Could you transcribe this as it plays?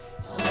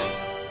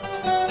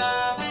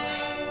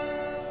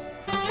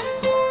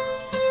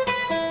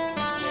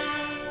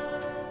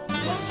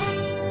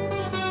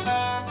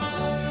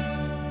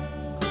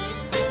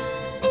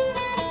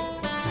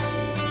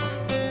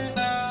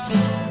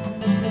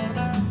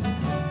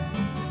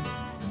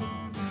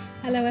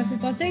Hello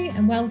everybody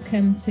and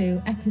welcome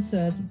to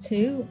episode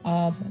 2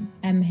 of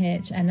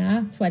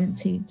MHNR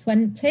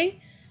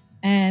 2020.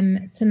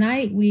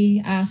 Tonight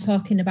we are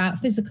talking about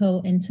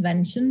physical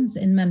interventions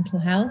in mental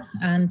health,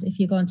 and if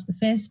you go onto the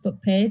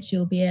Facebook page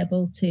you'll be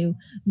able to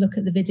look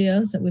at the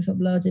videos that we've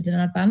uploaded in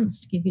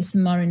advance to give you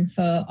some more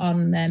info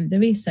on the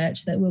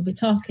research that we'll be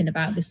talking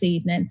about this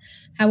evening.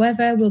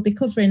 However, we'll be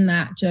covering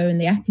that during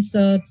the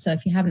episode, so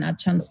if you haven't had a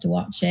chance to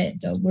watch it,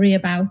 don't worry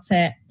about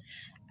it.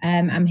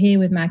 I'm here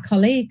with my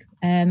colleague,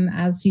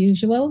 as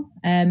usual,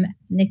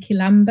 Nikki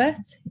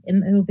Lambert,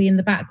 who'll be in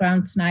the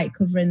background tonight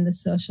covering the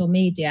social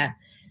media.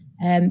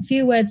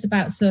 Few words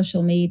about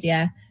social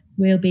media.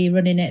 We'll be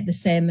running it the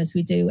same as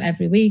we do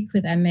every week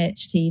with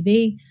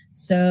MHTV.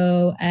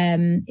 So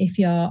if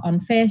you're on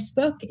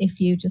Facebook, if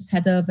you just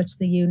head over to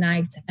the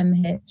Unite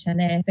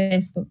MHNA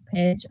Facebook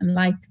page and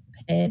like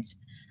the page,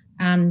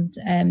 and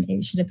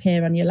it should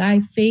appear on your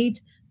live feed.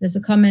 There's a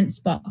comments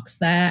box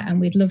there, and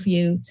we'd love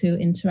you to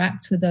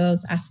interact with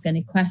those, ask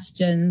any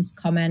questions,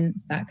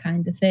 comments, that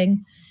kind of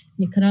thing.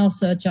 You can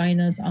also join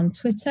us on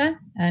Twitter.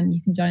 You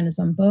can join us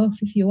on both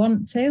if you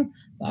want to.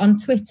 But on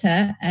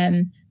Twitter,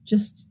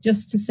 just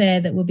to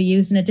say that we'll be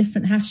using a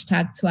different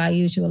hashtag to our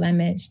usual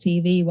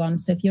MHTV one.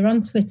 So if you're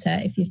on Twitter,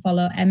 if you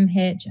follow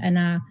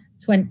MHNR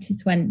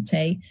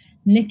 2020,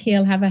 Nikki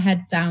will have her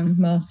head down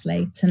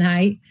mostly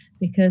tonight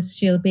because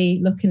she'll be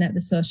looking at the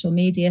social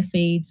media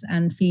feeds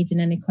and feeding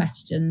any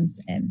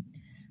questions in.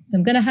 So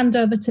I'm going to hand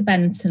over to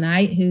Ben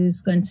tonight, who's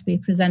going to be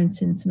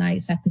presenting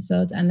tonight's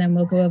episode, and then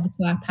we'll go over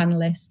to our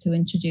panellists to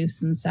introduce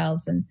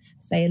themselves and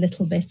say a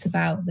little bit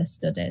about the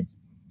studies.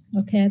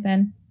 Okay,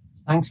 Ben?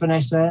 Thanks,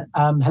 Vanessa.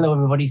 Hello,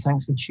 everybody.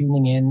 Thanks for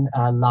tuning in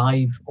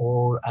live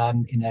or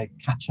in a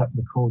catch-up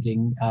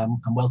recording, and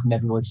welcome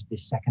everybody to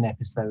this second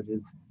episode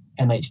of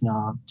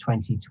MHNR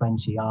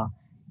 2020.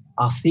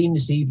 Our theme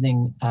this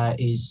evening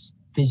is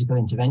physical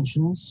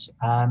interventions.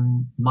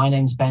 My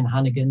name's Ben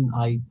Hannigan.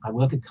 I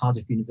work at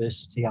Cardiff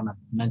University. I'm a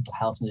mental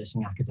health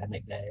nursing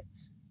academic there.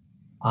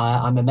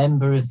 I'm a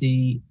member of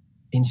the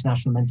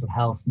International Mental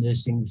Health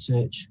Nursing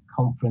Research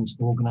Conference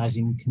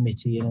Organising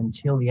Committee, and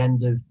until the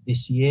end of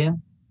this year,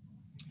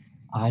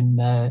 I'm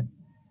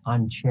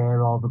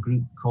chair of a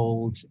group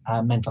called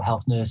Mental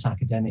Health Nurse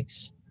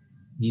Academics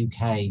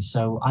UK.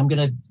 So I'm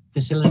going to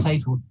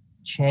facilitate or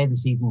chair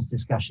this evening's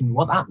discussion.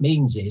 What that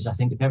means is, I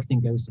think if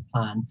everything goes to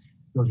plan,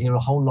 you'll hear a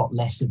whole lot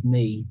less of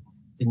me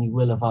than you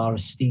will of our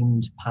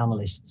esteemed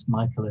panelists,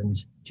 Michael and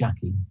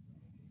Jackie.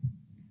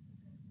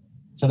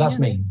 So that's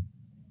me.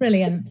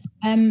 Brilliant.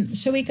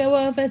 Shall we go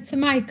over to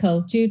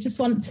Michael? Do you just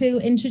want to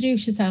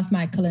introduce yourself,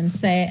 Michael, and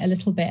say a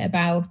little bit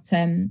about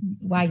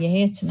why you're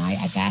here tonight,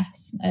 I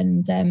guess,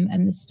 and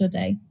the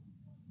study?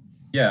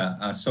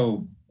 Yeah,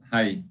 so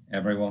hi,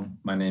 everyone.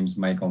 My name's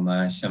Michael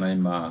Nash, and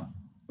I'm a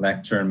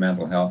lecturer in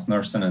mental health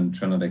nursing in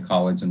Trinity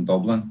College in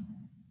Dublin.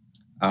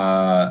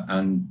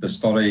 And the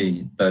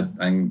study that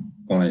I'm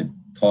going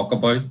to talk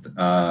about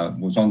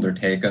was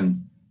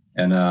undertaken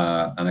in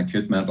an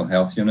acute mental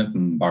health unit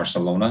in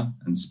Barcelona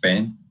in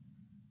Spain.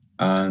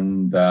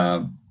 And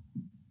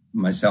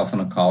myself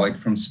and a colleague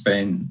from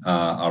Spain,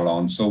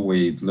 Alonso,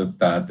 we've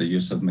looked at the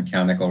use of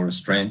mechanical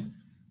restraint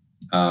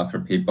for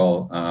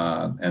people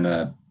in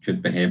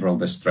acute behavioral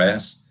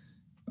distress.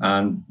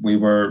 And we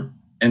were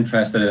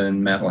interested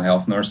in mental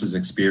health nurses'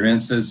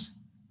 experiences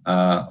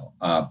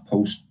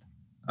post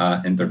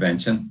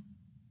intervention,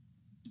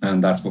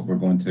 and that's what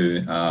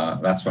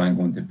I'm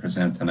going to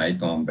present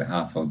tonight on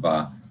behalf of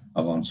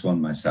Alonso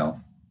and myself.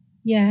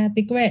 Yeah, it'd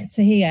be great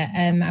to hear.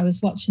 I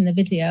was watching the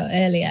video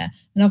earlier,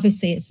 and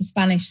obviously it's a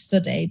Spanish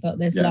study, but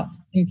there's lots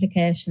of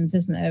implications,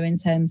 isn't there, in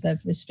terms of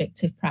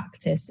restrictive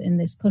practice in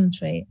this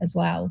country as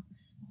well.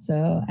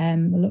 So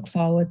we'll look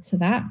forward to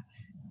that.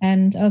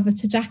 And over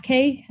to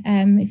Jackie,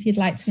 if you'd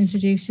like to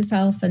introduce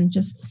yourself and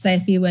just say a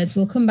few words.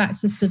 We'll come back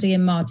to the study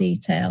in more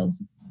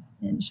details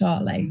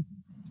shortly.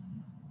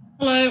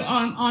 Hello,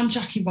 I'm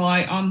Jackie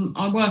White.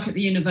 I work at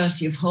the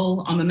University of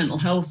Hull. I'm a mental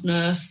health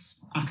nurse,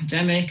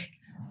 academic.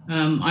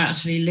 I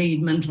actually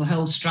lead mental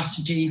health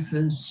strategy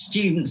for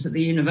students at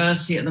the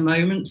university at the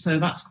moment, so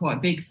that's quite a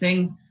big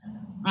thing.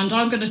 And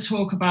I'm going to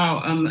talk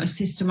about a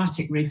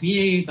systematic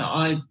review that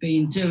I've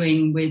been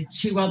doing with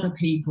two other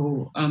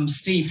people,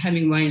 Steve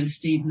Hemingway and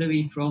Steve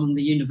Louis from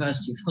the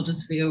University of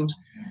Huddersfield.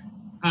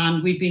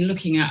 And we've been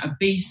looking at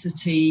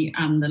obesity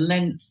and the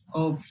length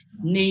of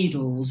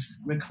needles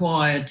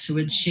required to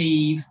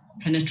achieve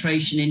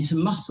penetration into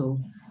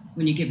muscle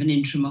when you give an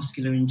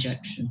intramuscular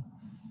injection.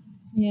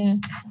 Yeah,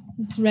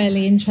 it's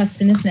really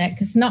interesting, isn't it?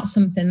 Because it's not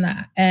something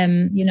that,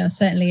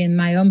 certainly in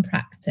my own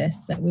practice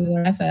that we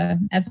were ever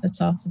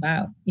taught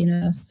about,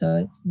 so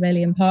it's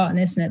really important,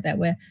 isn't it, that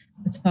we're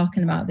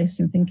talking about this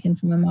and thinking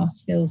from a more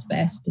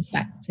skills-based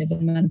perspective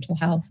in mental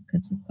health,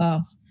 because of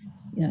course,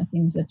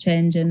 things are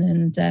changing,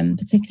 and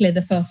particularly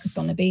the focus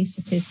on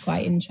obesity is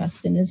quite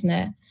interesting, isn't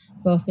it?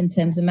 Both in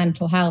terms of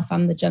mental health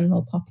and the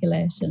general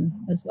population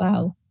as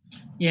well.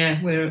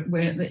 Yeah,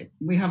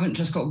 we haven't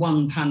just got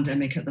one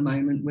pandemic at the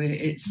moment.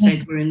 It's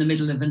said we're in the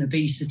middle of an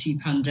obesity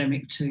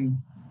pandemic too.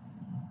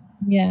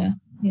 Yeah.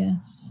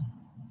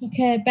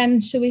 Okay,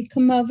 Ben, shall we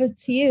come over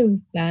to you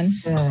then?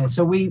 Yeah,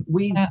 so we've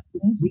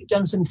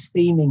done some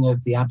theming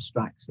of the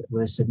abstracts that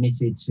were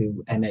submitted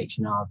to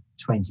MHNR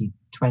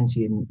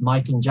 2020, and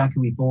Michael and Jackie,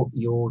 we brought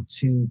your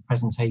two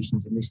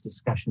presentations in this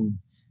discussion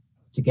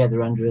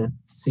together under a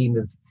theme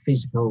of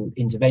physical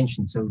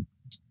intervention, so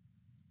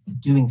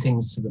doing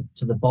things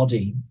to the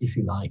body, if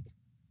you like.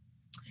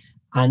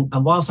 And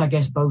whilst I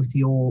guess both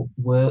your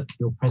work,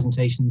 your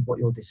presentations, what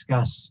you'll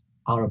discuss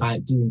are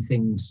about doing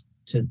things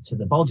to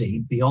the body,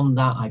 beyond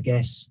that, I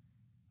guess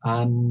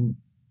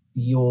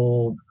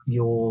your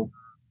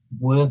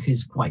work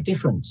is quite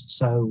different.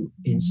 So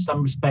in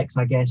some respects,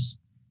 I guess,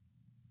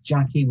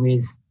 Jackie,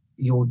 with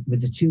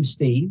the two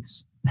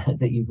Steves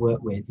that you've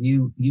worked with,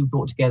 you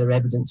brought together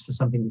evidence for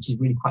something which is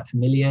really quite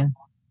familiar.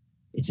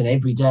 It's an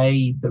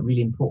everyday but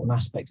really important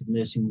aspect of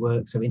nursing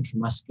work, so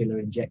intramuscular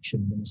injection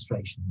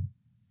administration.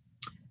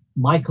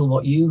 Michael,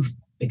 what you've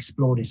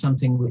explored is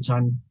something which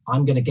I'm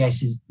going to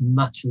guess is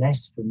much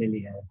less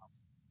familiar,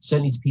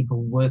 certainly to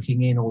people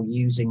working in or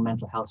using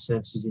mental health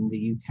services in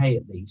the UK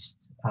at least.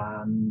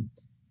 I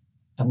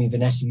mean,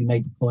 Vanessa, you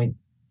made the point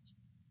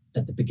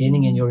at the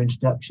beginning in your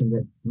introduction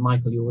that,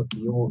 Michael,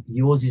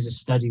 yours is a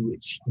study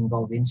which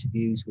involved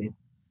interviews with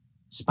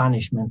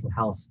Spanish mental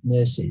health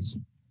nurses,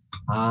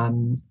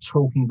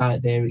 talking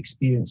about their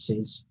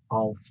experiences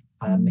of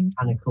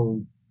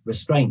mechanical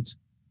restraint.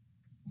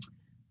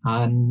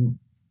 And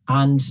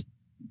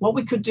what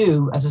we could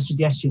do as a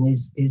suggestion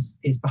is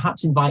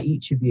perhaps invite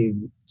each of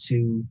you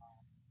to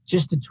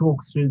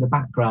talk through the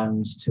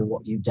backgrounds to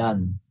what you've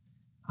done.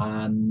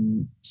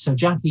 So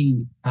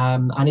Jackie,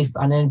 and then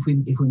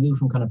if we move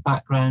from kind of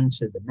background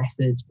to the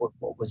methods,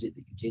 what was it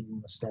that you did in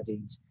your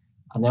studies,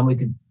 and then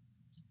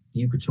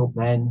you could talk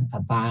then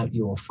about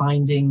your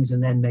findings,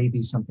 and then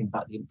maybe something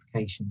about the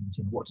implications,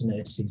 what do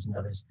nurses and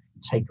others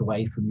take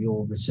away from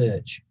your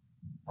research.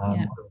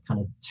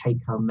 Kind of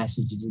take-home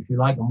messages, if you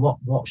like, and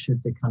what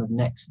should the kind of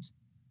next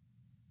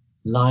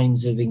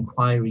lines of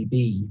inquiry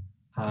be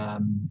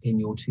in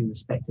your two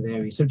respective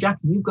areas. So,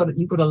 Jackie, you've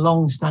got a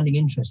long-standing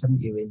interest, haven't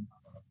you, in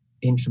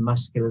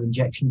intramuscular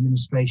injection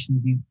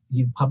administration?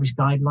 You've published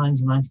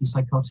guidelines on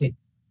antipsychotic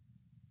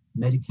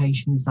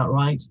medication, is that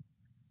right?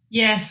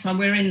 Yes, and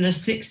we're in the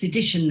 6th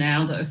edition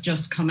now that have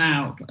just come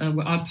out.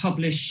 I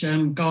published a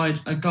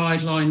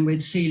guideline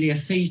with Celia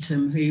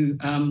Feetham, who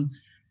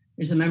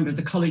is a member of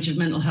the College of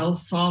Mental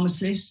Health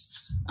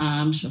Pharmacists,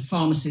 a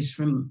pharmacist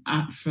who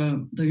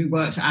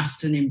worked at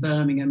Aston in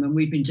Birmingham, and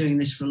we've been doing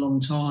this for a long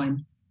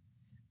time.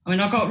 I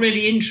mean, I got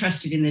really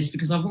interested in this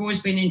because I've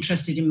always been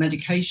interested in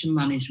medication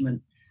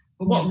management,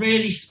 but what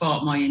really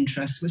sparked my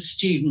interest was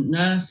student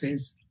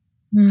nurses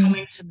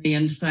coming to me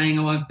and saying,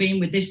 I've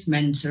been with this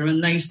mentor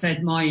and they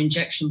said my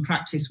injection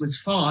practice was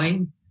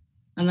fine,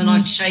 and then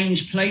I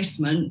changed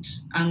placement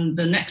and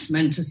the next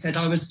mentor said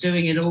I was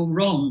doing it all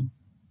wrong.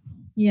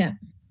 Yeah.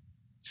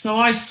 So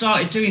I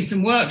started doing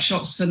some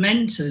workshops for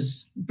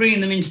mentors, bringing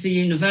them into the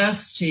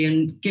university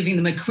and giving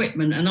them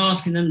equipment and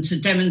asking them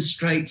to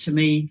demonstrate to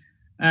me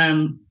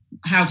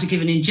how to give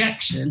an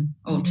injection,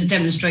 or to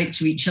demonstrate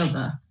to each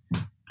other,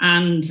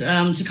 and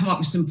to come up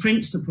with some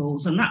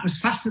principles. And that was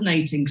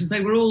fascinating because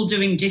they were all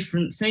doing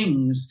different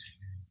things.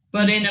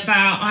 But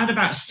I had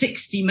about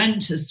 60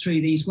 mentors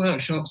through these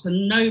workshops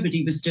and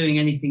nobody was doing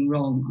anything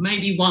wrong.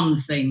 Maybe one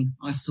thing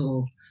I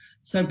saw.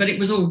 But it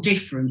was all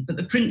different, but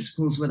the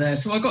principles were there.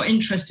 So I got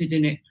interested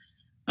in it.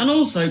 And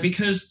also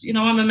because,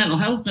 I'm a mental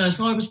health nurse,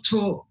 I was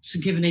taught to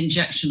give an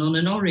injection on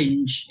an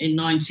orange in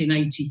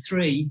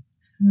 1983,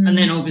 and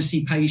then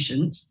obviously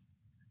patients.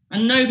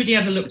 And nobody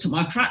ever looked at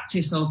my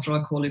practice after I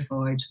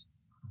qualified.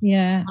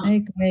 Yeah, I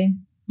agree.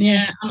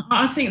 Yeah,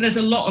 I think there's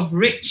a lot of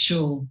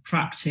ritual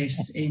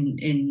practice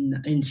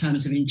in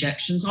terms of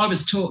injections. I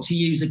was taught to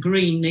use a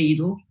green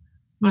needle.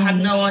 I had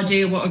no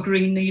idea what a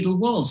green needle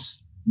was.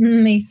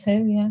 Me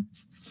too, yeah.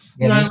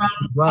 So,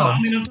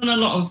 I've done a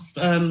lot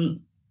of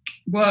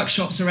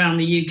workshops around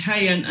the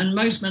UK, and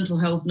most mental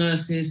health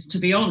nurses, to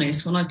be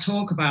honest, when I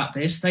talk about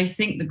this, they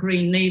think the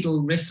green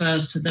needle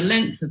refers to the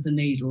length of the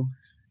needle,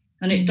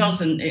 and it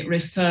doesn't. It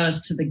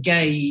refers to the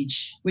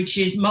gauge, which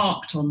is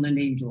marked on the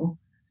needle.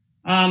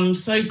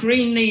 So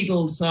green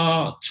needles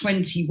are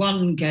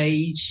 21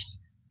 gauge,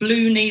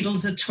 blue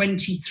needles are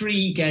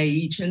 23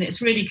 gauge, and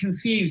it's really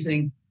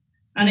confusing.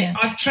 And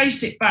I've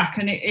traced it back,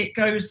 and it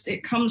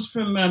comes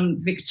from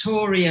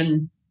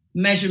Victorian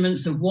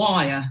measurements of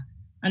wire,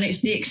 and it's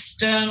the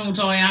external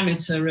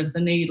diameter of the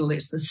needle.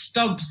 It's the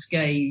Stubbs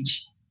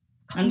gauge.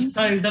 And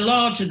so the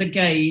larger the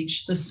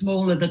gauge, the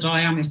smaller the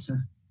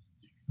diameter.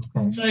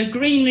 Okay. So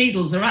green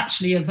needles are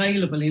actually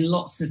available in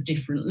lots of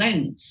different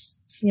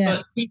lengths,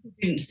 but people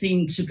didn't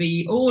seem to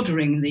be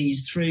ordering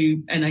these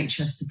through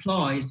NHS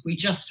supplies. We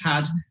just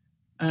had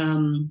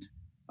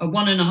a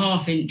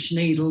 1.5-inch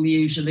needle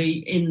usually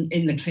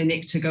in the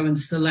clinic to go and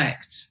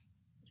select.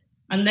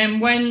 And then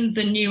when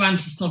the new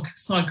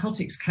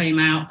antipsychotics came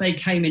out, they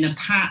came in a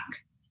pack.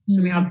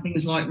 So we had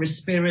things like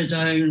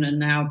risperidone and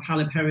now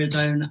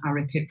paliperidone,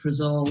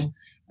 aripiprazole,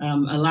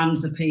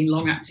 olanzapine,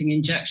 long-acting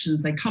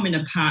injections. They come in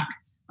a pack,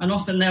 and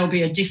often there'll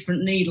be a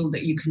different needle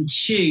that you can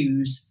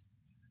choose.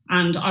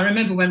 And I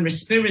remember when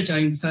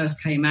risperidone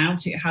first came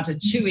out, it had a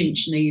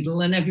 2-inch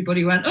needle, and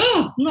everybody went,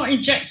 "Oh, I'm not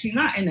injecting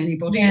that in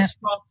anybody. Yeah. It's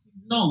far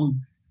too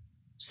long."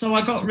 So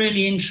I got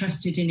really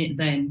interested in it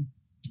then.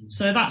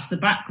 So that's the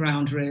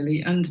background,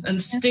 really.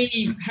 And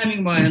Steve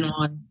Hemingway and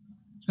I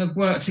have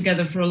worked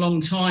together for a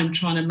long time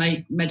trying to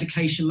make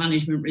medication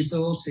management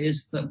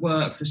resources that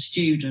work for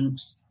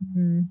students.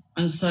 Mm-hmm.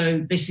 And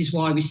so this is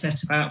why we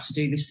set about to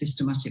do this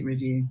systematic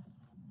review.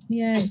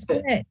 Yeah, it's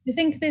great. Do you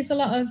think there's a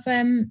lot of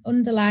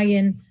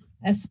underlying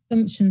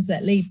assumptions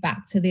that lead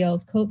back to the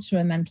old culture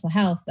of mental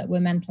health, that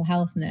we're mental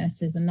health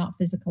nurses and not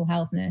physical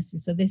health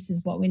nurses? So this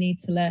is what we need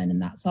to learn,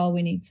 and that's all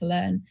we need to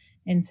learn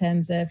in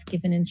terms of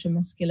giving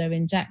intramuscular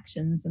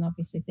injections. And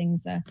obviously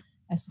things are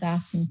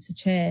starting to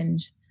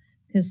change.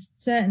 Because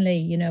certainly,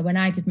 you know, when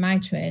I did my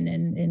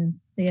training in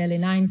the early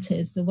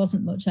 90s, there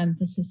wasn't much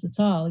emphasis at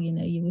all. You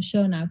know, you were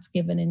shown how to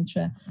give an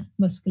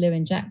intramuscular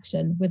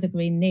injection with a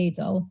green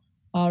needle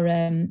or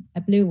a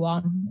blue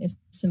one if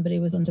somebody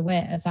was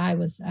underweight, as I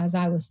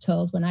was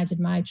told when I did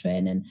my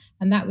training.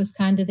 And that was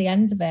kind of the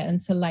end of it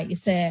until, like you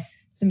say,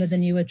 some of the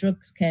newer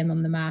drugs came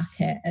on the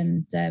market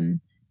and,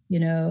 you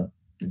know,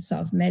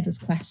 sort of made us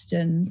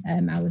question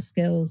our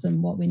skills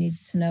and what we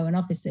needed to know. And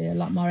obviously a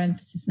lot more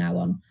emphasis now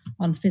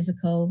on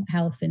physical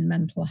health and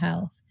mental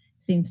health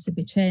seems to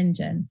be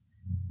changing.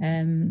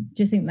 Do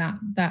you think that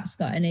that's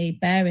got any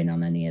bearing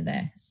on any of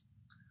this?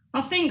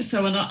 I think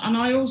so. And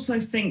I also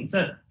think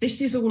that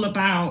this is all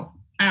about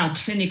our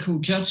clinical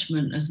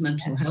judgment as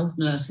mental health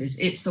nurses.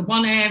 It's the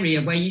one area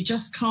where you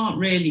just can't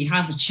really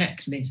have a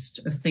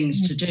checklist of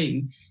things to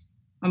do.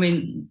 I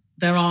mean,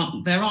 there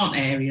aren't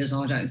areas,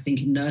 I don't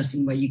think, in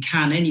nursing where you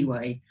can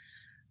anyway.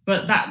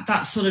 But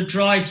that sort of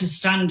drive to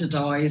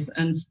standardise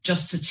and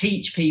just to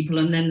teach people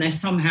and then they're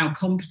somehow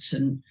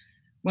competent,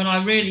 when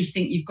I really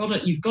think you've got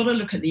to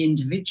look at the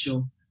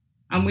individual.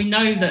 And we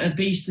know that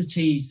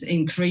obesity is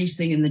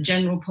increasing in the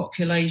general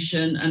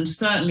population and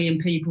certainly in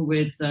people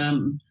with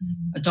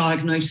a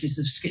diagnosis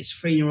of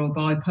schizophrenia or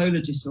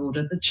bipolar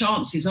disorder, the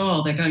chances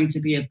are they're going to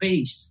be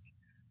obese.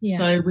 Yeah.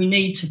 So we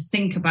need to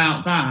think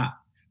about that.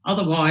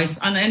 Otherwise,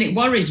 and it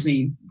worries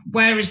me,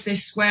 where is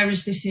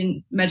this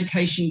in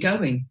medication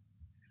going?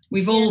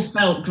 We've all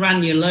felt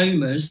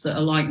granulomas that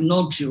are like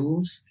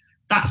nodules.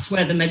 That's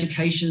where the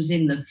medication's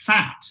in the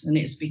fat and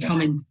it's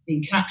becoming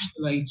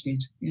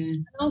encapsulated. Yeah.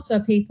 And also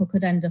people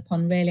could end up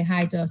on really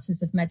high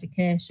doses of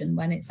medication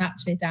when it's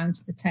actually down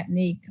to the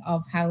technique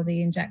of how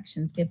the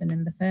injection's given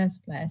in the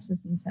first place,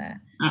 isn't it?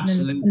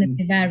 Absolutely. And there's going to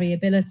be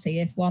variability.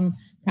 If one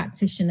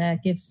practitioner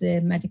gives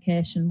the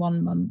medication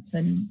 1 month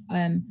and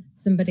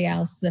somebody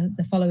else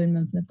the following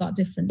month, they've got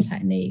different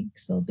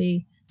techniques, there'll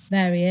be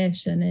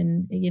variation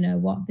in, you know,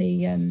 what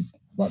the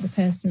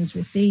person's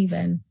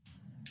receiving.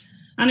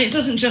 And it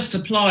doesn't just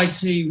apply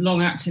to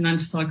long-acting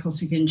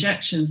antipsychotic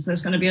injections.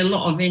 There's going to be a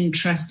lot of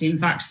interest in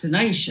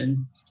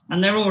vaccination,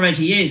 and there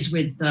already is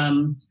with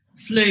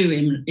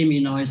flu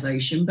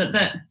immunisation, but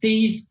that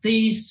these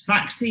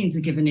vaccines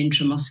are given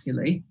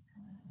intramuscularly.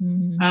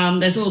 Mm-hmm.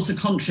 There's also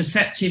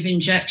contraceptive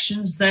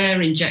injections.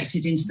 They're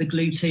injected into the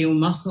gluteal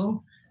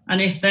muscle,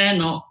 and if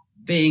the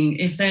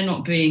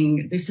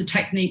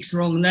technique's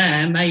wrong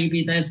there,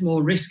 maybe there's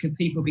more risk of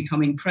people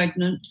becoming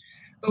pregnant.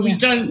 But we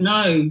don't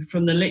know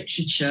from the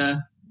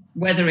literature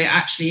whether it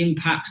actually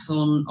impacts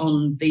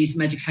on these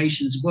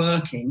medications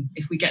working,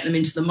 if we get them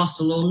into the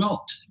muscle or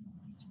not.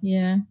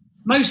 Yeah.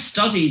 Most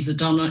studies are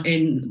done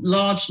in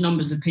large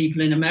numbers of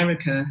people in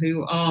America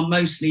who are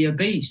mostly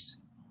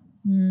obese.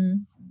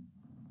 Mm.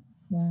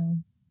 Wow.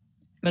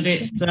 But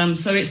it's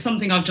so it's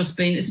something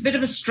it's a bit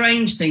of a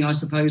strange thing, I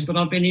suppose, but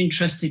I've been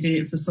interested in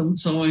it for some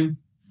time.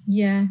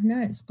 Yeah, no,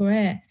 it's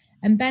great.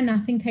 And Ben, I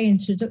think I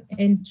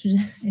can't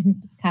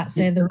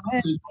say the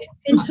word.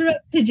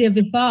 Interrupted you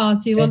before.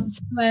 Do you want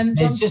to?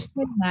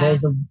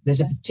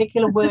 There's a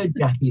particular word,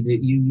 Jackie,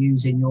 that you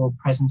use in your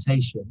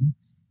presentation,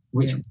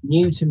 which was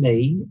new to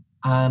me.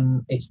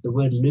 It's the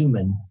word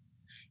lumen.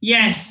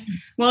 Yes.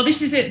 Well,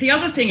 this is it. The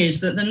other thing is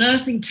that the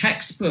nursing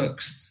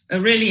textbooks are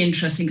really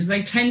interesting because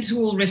they tend to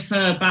all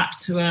refer back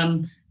to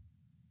an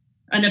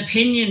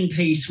opinion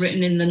piece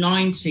written in the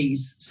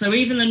 90s. So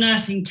even the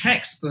nursing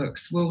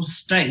textbooks will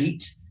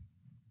state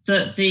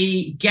that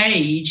the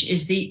gauge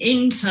is the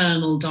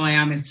internal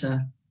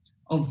diameter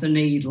of the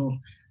needle.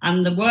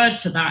 And the word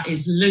for that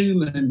is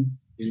lumen.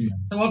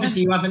 So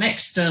obviously you have an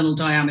external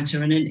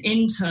diameter and an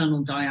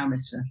internal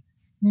diameter.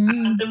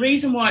 And the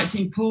reason why it's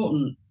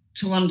important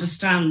to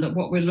understand that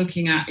what we're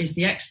looking at is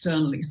the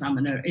external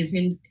examiner is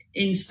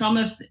in some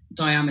of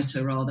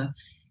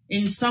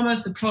in some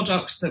of the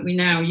products that we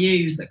now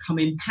use that come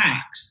in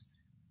packs,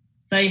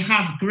 they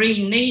have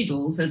green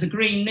needles. There's a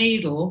green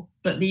needle,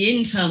 but the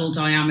internal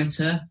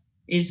diameter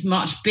is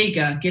much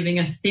bigger, giving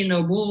a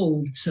thinner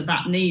wall to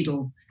that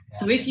needle. Yeah.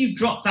 So if you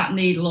drop that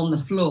needle on the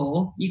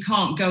floor, you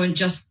can't go and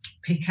just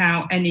pick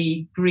out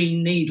any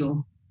green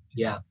needle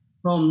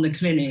from the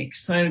clinic.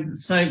 So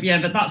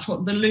but that's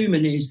what the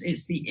lumen is.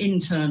 It's the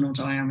internal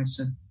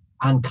diameter.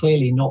 And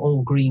clearly not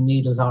all green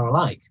needles are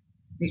alike.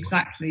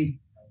 Exactly.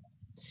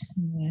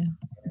 Yeah.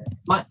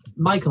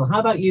 Michael, how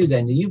about you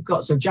then?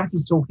 So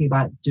Jackie's talking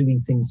about doing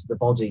things to the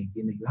body.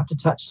 You have to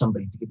touch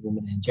somebody to give them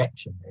an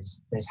injection.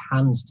 There's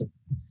hands to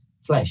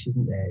flesh,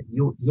 isn't there?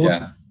 You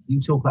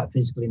talk about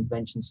physical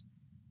interventions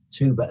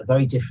too, but a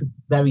very different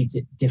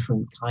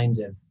kind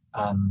of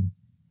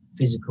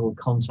physical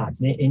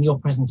contact. And in your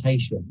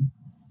presentation,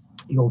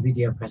 your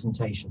video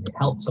presentation, it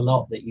helps a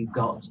lot that you've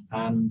got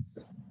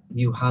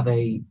you have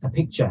a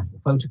picture, a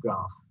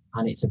photograph,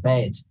 and it's a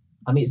bed.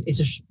 I mean,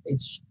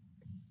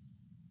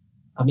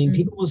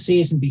 people will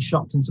see it and be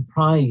shocked and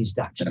surprised,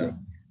 actually.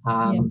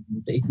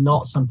 It's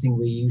not something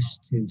we're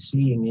used to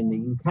seeing in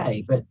the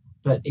UK,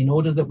 but in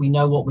order that we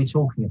know what we're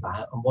talking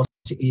about and what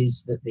it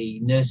is that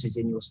the nurses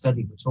in your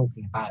study were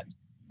talking about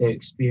their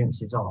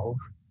experiences of,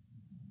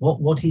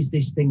 what is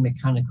this thing,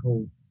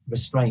 mechanical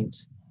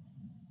restraint?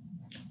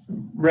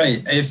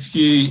 Right. If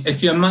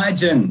you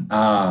imagine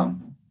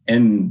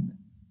in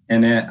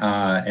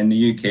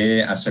the UK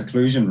a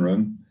seclusion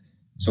room.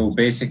 So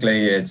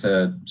basically, it's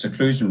a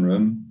seclusion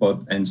room, but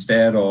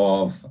instead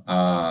of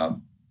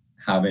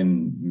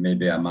having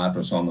maybe a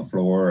mattress on the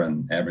floor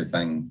and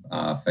everything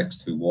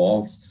fixed to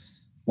walls,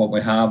 what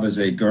we have is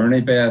a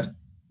gurney bed,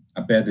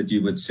 a bed that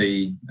you would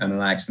see in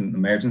an accident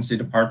emergency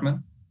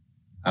department.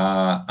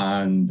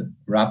 And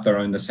wrapped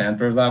around the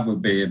center of that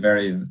would be a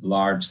very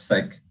large,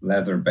 thick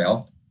leather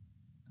belt.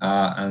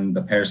 And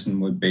the person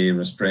would be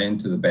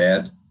restrained to the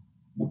bed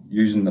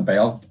using the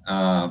belt.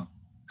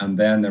 And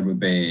then there would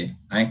be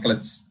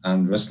anklets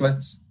and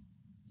wristlets.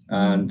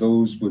 And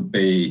those would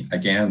be,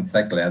 again,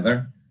 thick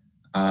leather.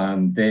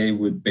 And they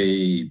would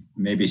be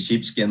maybe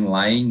sheepskin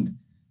lined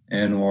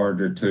in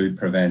order to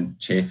prevent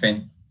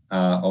chafing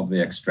of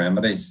the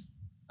extremities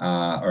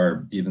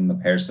or even the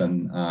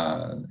person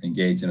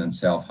engaging in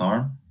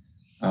self-harm.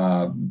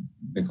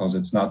 Because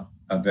it's not,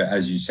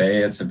 as you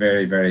say, it's a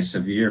very, very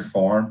severe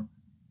form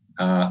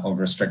of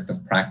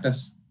restrictive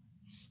practice.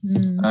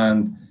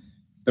 And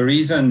the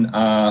reason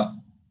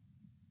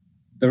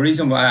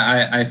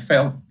why I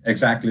felt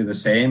exactly the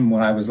same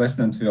when I was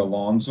listening to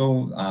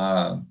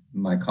Alonso,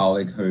 my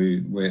colleague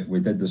who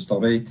we did the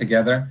study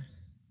together,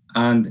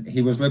 and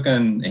he was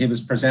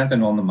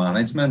presenting on the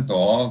management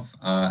of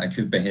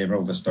acute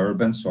behavioral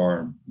disturbance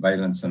or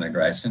violence and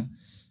aggression.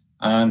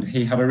 And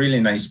he had a really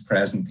nice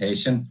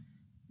presentation.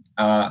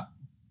 But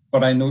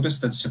I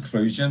noticed that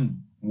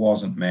seclusion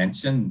wasn't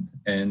mentioned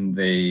in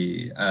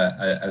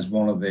as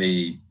one of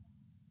the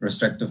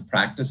restrictive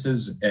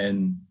practices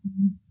in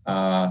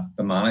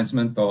the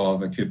management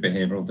of acute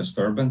behavioral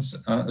disturbance.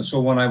 So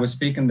when I was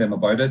speaking to him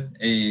about it,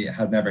 he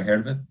had never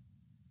heard of it.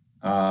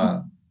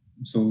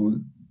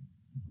 So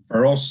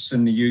for us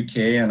in the UK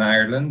and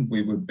Ireland,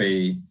 we would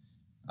be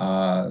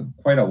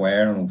quite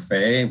aware and au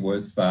fait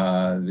with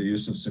the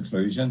use of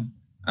seclusion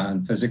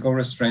and physical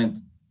restraint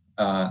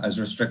as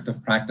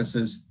restrictive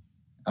practices.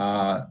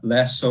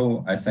 Less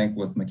so, I think,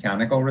 with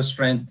mechanical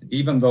restraint,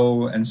 even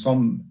though in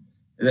some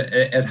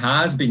it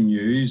has been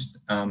used.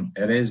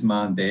 It is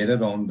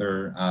mandated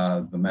under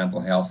the Mental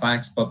Health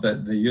Acts, but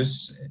the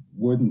use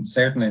wouldn't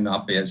certainly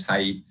not be as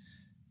high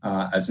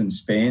as in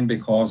Spain,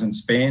 because in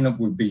Spain it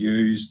would be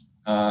used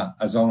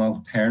as an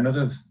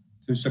alternative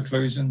to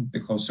seclusion,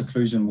 because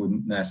seclusion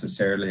wouldn't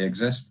necessarily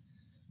exist.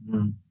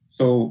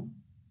 So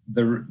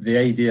the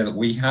idea that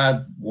we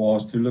had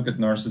was to look at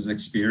nurses'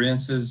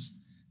 experiences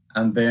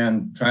and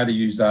then try to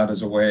use that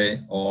as a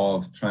way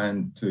of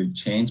trying to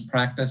change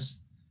practice.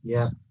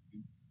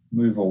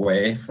 Move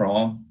away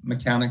from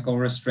mechanical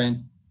restraint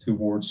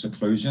towards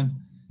seclusion.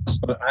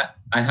 But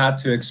I had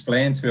to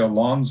explain to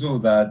Alonso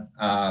that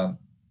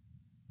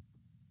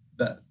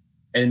that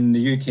in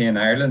the UK and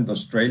Ireland,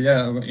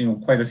 Australia,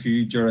 quite a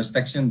few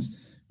jurisdictions,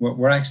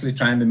 we're actually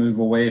trying to move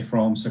away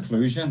from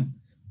seclusion.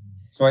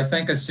 So I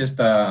think it's just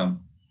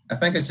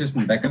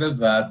indicative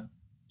that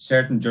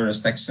certain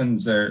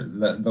jurisdictions,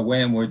 the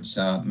way in which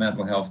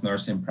mental health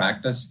nursing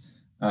practice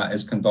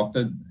is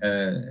conducted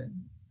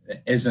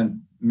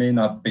may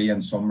not be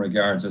in some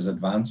regards as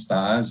advanced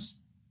as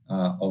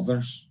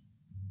others.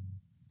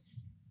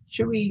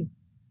 Should we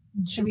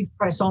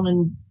press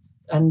on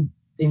and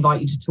invite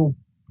you to talk,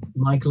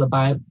 Michael,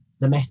 about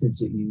the methods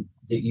that you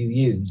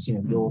use,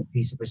 your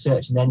piece of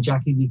research, and then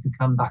Jackie, we could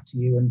come back to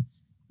you and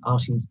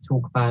ask you to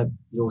talk about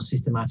your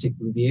systematic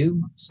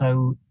review.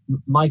 So,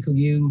 Michael,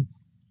 you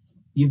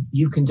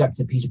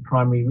conducted a piece of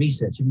primary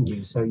research, haven't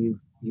you? So you've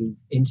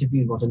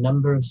interviewed a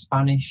number of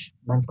Spanish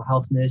mental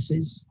health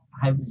nurses.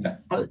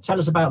 Tell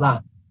us about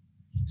that.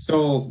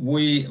 So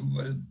it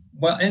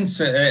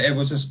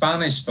was a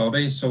Spanish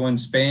study. So in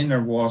Spain,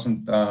 there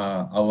wasn't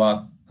a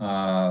lot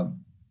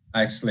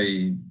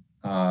actually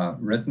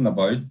written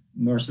about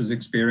nurses'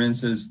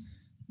 experiences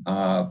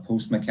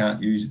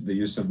the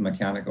use of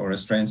mechanical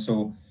restraint.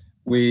 So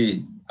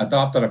we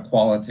adopted a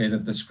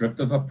qualitative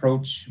descriptive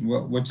approach,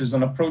 which is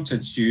an approach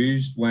that's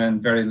used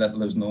when very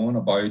little is known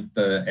about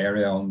the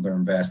area under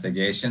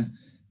investigation.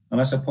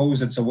 And I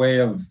suppose it's a way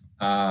of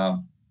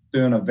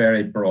doing a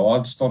very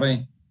broad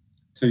study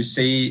to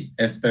see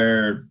if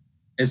there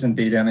is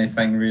indeed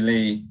anything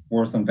really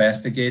worth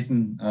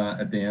investigating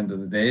at the end of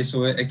the day.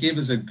 So it gave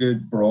us a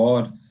good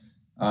broad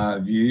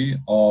view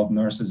of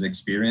nurses'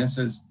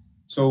 experiences.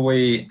 So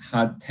we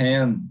had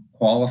 10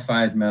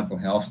 qualified mental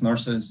health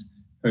nurses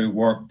who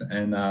worked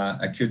in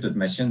acute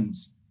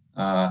admissions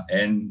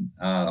in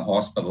a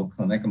hospital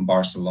clinic in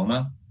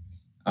Barcelona.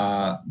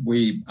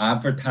 We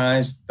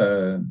advertised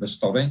the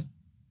study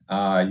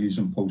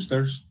using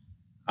posters,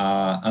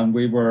 and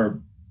we were,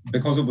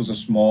 because it was a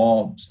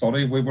small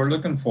study, we were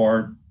looking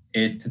for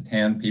 8 to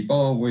 10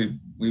 people.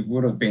 We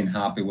would have been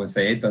happy with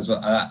 8 as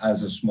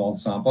a small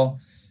sample,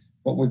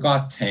 but we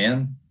got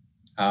 10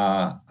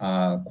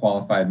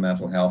 qualified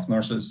mental health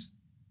nurses,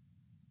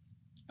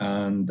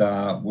 and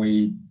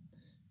we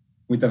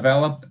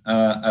developed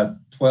a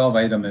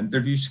 12-item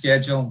interview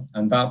schedule,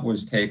 and that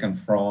was taken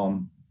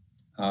from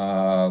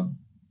a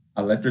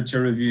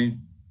literature review.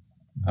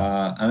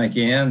 And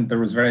again, there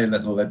was very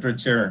little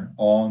literature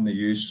on the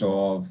use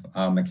of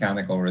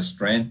mechanical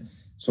restraint.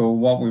 So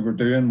what we were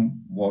doing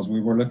was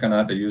we were looking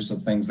at the use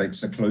of things like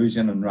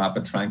seclusion and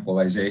rapid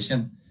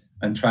tranquilization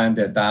and trying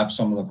to adapt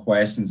some of the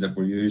questions that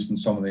were used in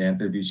some of the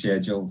interview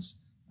schedules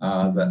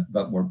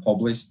that were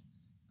published.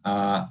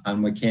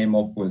 And we came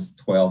up with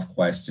 12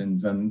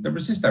 questions. And there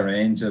was just a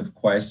range of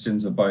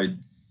questions about,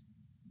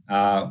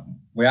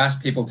 we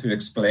asked people to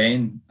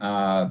explain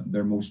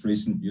their most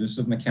recent use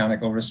of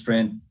mechanical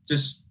restraint,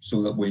 just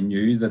so that we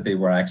knew that they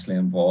were actually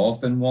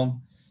involved in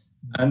one.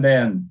 And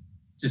then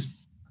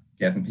just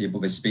getting people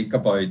to speak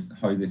about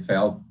how they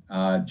felt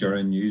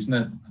during using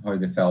it, how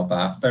they felt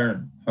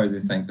after, how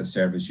they think the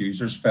service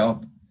users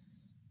felt,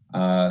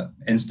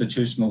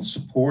 institutional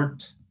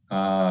support,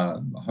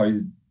 how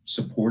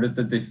supported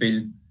did they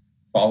feel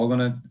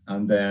following it,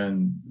 and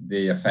then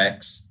the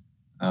effects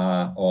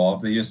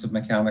of the use of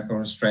mechanical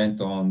restraint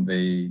on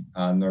the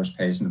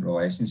nurse-patient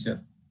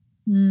relationship.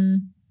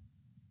 Mm.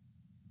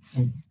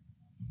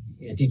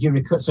 Did you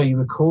record? So you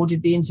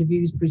recorded the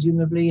interviews,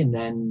 presumably, and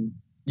then?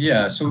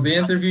 Yeah. So the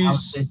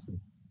interviews.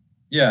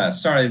 Yeah.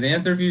 Sorry, the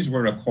interviews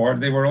were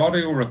recorded. They were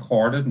audio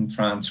recorded and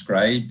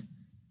transcribed,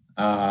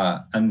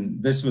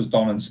 and this was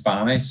done in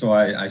Spanish. So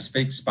I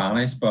speak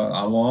Spanish, but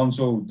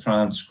Alonso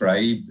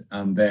transcribed,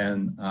 and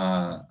then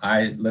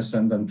I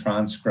listened and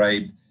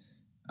transcribed.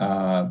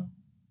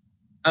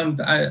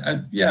 And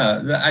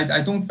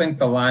I don't think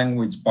the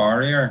language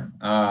barrier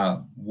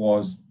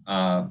was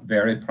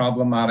very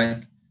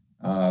problematic.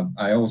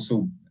 I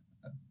also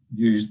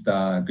used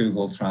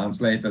Google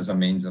Translate as a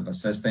means of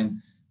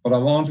assisting, but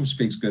Alonso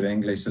speaks good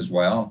English as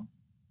well.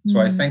 So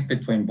I think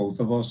between both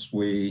of us,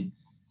 we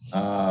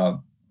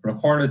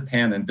recorded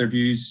 10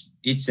 interviews.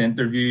 Each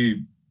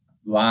interview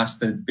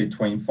lasted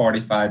between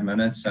 45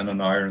 minutes and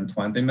an hour and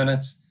 20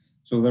 minutes.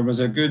 So there was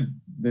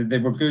they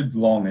were good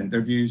long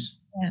interviews.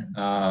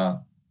 Yeah.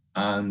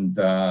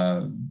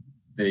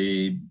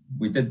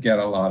 We did get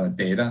a lot of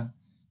data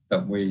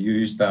that we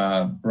used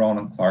Braun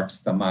and Clark's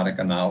thematic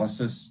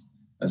analysis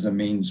as a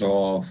means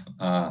of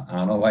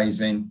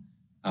analyzing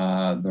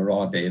the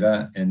raw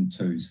data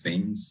into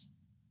themes.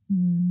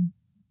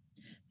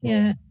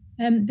 Yeah.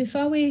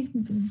 Before we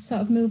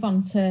sort of move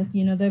on to,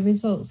 the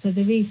results of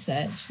the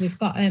research, we've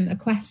got a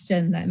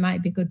question that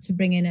might be good to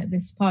bring in at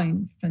this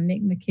point from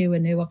Nick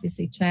McEwen, who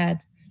obviously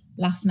chaired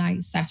last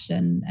night's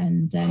session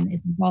and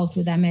is involved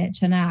with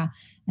MHNR.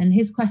 And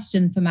his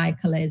question for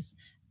Michael is,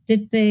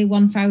 did the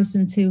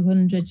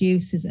 1,200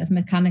 uses of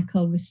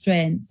mechanical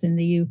restraints in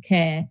the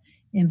UK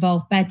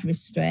involve bed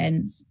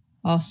restraints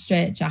or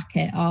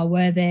straitjacket, or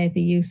were they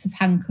the use of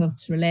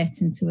handcuffs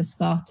relating to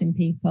escorting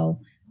people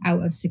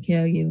out of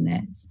secure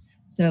units?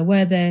 So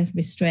were the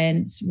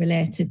restraints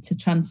related to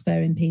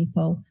transferring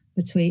people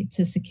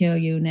to secure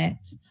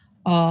units,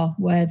 or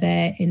were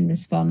they in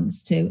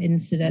response to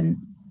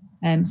incidents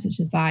such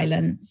as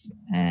violence?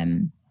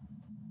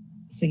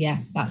 So yeah,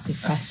 that's his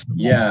question.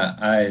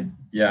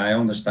 I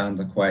understand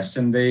the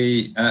question.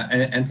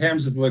 In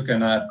terms of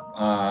looking at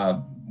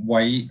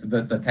why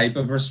the type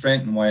of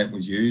restraint and why it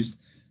was used,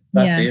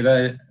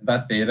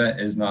 that data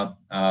is not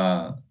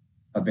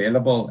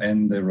available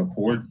in the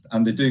report,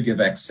 and they do give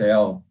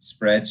Excel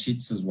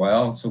spreadsheets as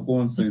well. So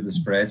going through the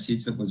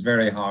spreadsheets, it was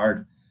very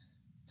hard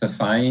to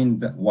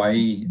find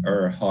why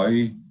or how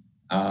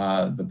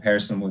the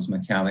person was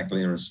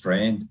mechanically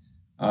restrained.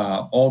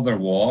 All there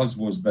was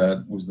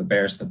the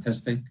bare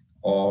statistic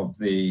of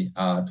the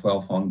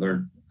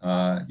 1,200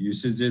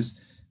 usages,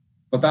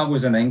 but that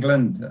was in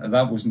England.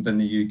 That wasn't in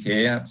the UK.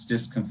 It's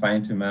just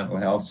confined to mental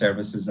health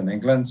services in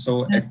England.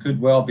 So it could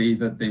well be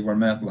that they were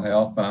mental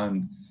health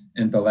and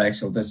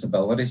intellectual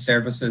disability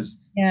services.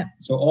 Yeah.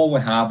 So all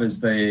we have is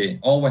the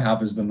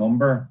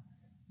number,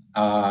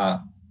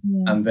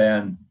 and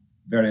then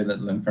very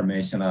little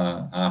information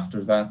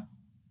after that.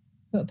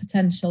 But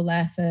potential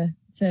there for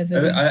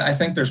further. I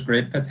think there's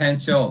great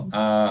potential.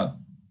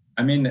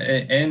 I mean,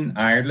 in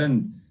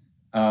Ireland,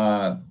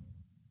 under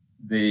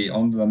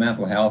the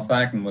Mental Health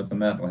Act and with the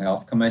Mental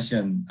Health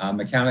Commission,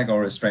 mechanical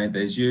restraint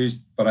is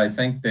used, but I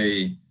think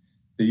the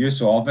use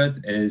of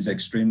it is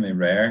extremely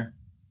rare,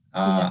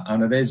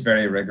 and it is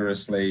very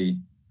rigorously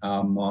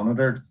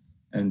monitored.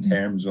 in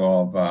terms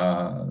of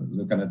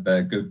looking at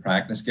the good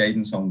practice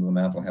guidance under the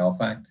Mental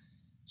Health Act.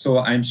 So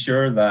I'm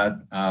sure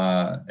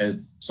that if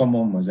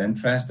someone was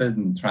interested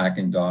in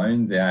tracking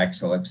down the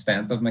actual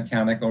extent of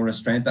mechanical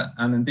restraint,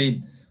 and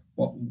indeed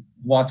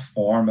what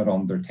form it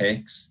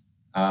undertakes,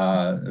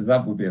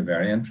 that would be a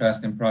very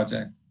interesting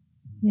project.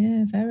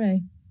 Yeah,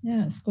 very.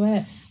 Yeah, that's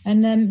great.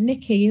 And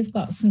Nikki, you've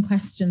got some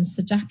questions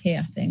for Jackie,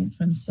 I think,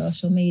 from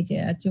social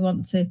media. Do you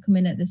want to come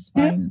in at this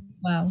point as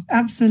well?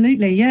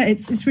 Absolutely. Yeah,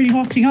 it's really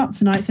hotting up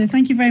tonight. So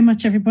thank you very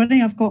much,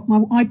 everybody. I've got my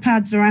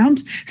iPads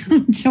around,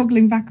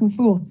 juggling back and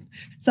forth.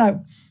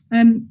 So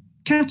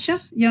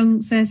Katja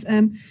Young says,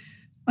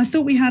 I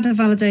thought we had a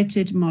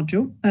validated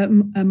model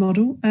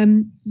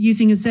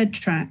using a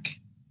Z-track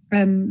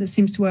that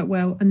seems to work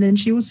well. And then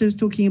she also was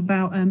talking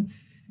about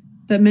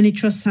that many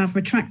trusts have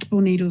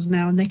retractable needles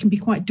now, and they can be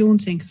quite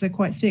daunting because they're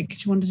quite thick.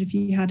 She wondered if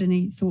you had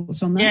any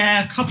thoughts on that.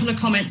 Yeah, a couple of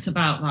comments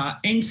about that.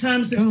 In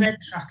terms of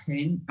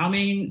Z-tracking, I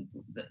mean,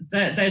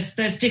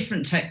 there's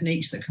different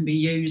techniques that can be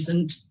used,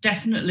 and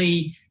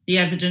definitely the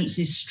evidence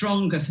is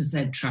stronger for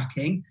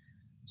Z-tracking.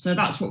 So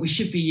that's what we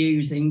should be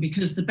using,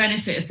 because the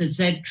benefit of the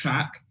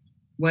Z-track,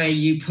 where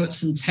you put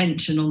some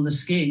tension on the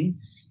skin,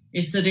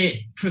 is that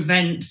it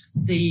prevents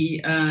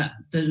the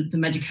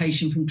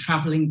medication from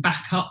travelling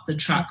back up the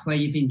track where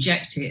you've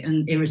injected it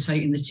and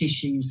irritating the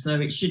tissues. So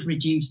it should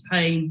reduce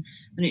pain,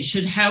 and it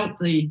should help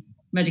the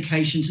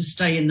medication to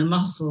stay in the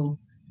muscle.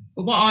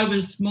 But what I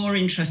was more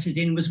interested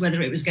in was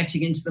whether it was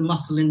getting into the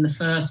muscle in the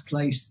first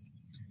place.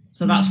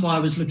 So that's why I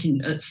was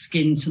looking at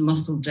skin to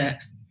muscle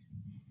depth.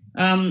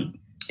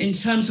 In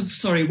terms of,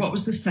 sorry, what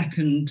was the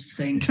second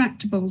thing?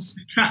 Retractables.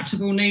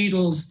 Retractable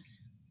needles.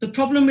 The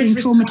problem with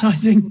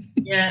traumatizing.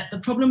 The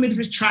problem with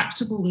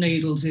retractable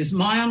needles is,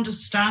 my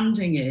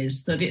understanding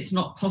is that it's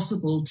not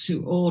possible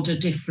to order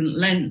different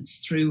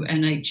lengths through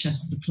NHS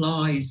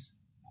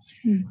supplies.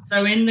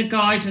 So in the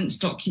guidance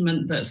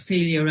document that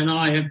Celia and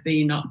I have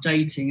been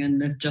updating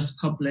and have just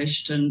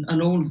published, and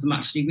all of them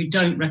actually, we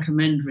don't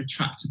recommend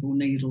retractable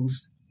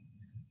needles.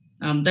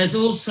 There's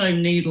also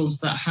needles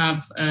that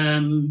have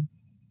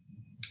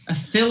a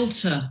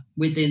filter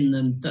within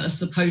them that are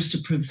supposed to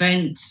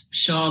prevent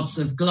shards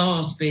of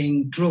glass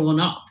being drawn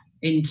up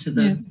into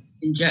the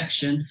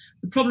injection.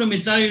 The problem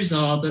with those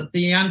are that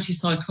the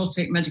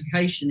antipsychotic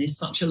medication is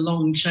such a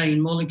long chain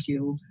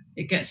molecule,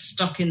 it gets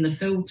stuck in the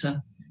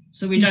filter.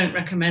 So we don't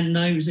recommend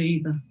those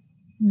either.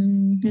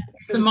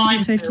 So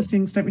safety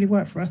things don't really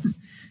work for us.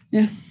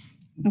 Yeah.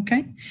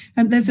 Okay.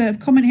 There's a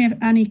comment here,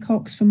 Annie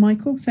Cox from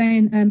Michael,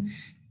 saying,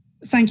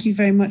 thank you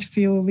very much for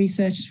your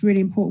research. It's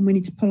really important. We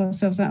need to pull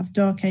ourselves out of the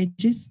dark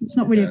ages. It's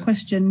not really a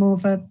question, more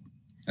of a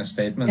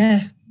statement.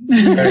 Yeah.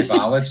 Very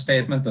valid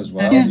statement as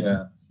well.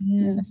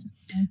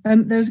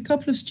 There was a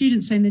couple of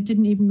students saying they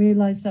didn't even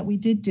realise that we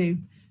did do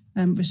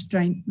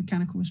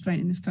mechanical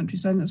restraint in this country.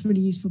 So I think that's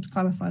really useful to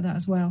clarify that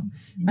as well.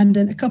 And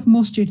then a couple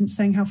more students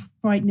saying how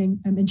frightening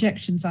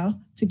injections are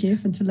to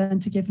give and to learn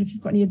to give. And if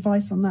you've got any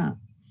advice on that,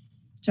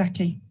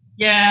 Jackie.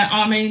 Yeah,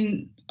 I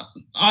mean,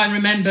 I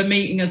remember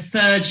meeting a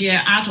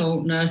third-year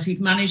adult nurse who'd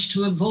managed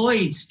to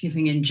avoid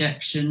giving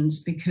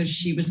injections because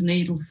she was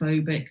needle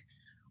phobic.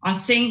 I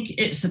think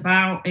it's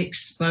about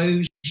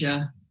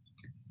exposure.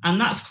 And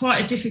that's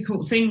quite a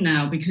difficult thing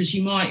now, because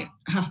you might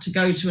have to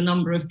go to a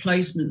number of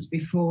placements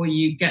before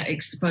you get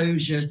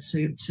exposure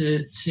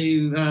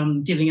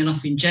to giving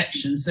enough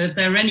injections. So if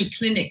there are any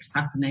clinics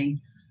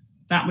happening,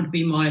 that would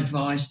be my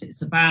advice.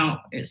 It's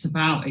about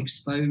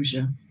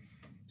exposure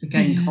to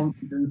gain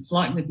confidence,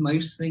 like with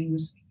most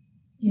things.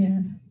 Yeah.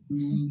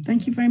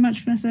 Thank you very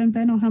much, Vanessa and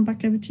Ben. I'll hand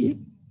back over to you.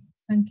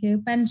 Thank you.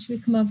 Ben, should we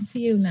come over to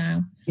you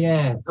now?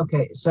 Yeah.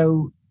 Okay.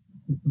 So,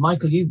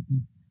 Michael, you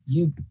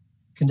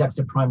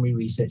conducted a primary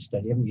research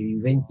study, haven't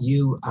you?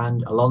 You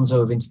and Alonso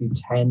have interviewed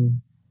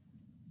 10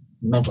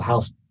 mental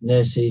health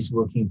nurses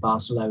working in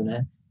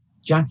Barcelona.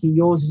 Jackie,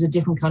 yours is a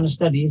different kind of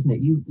study, isn't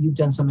it? You've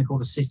done something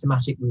called a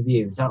systematic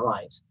review. Is that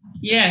right?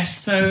 Yes.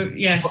 So,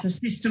 yes, a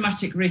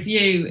systematic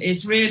review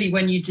is really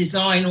when you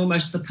design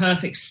almost the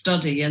perfect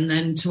study and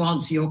then to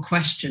answer your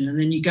question, and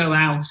then you go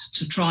out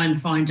to try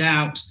and find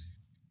out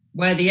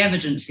where the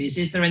evidence is.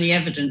 Is there any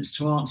evidence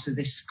to answer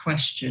this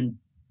question?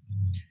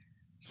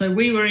 So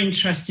we were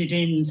interested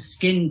in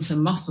skin to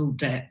muscle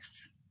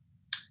depth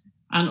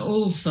and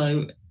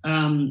also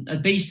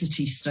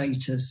obesity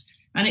status.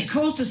 And it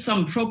caused us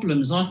some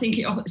problems. I think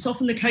it's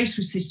often the case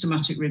with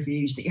systematic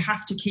reviews that you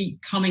have to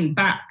keep coming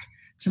back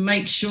to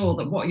make sure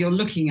that what you're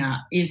looking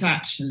at is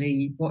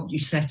actually what you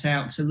set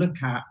out to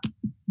look at.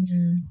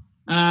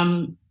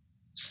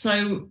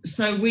 So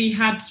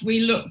we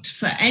looked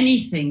for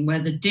anything where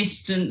the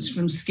distance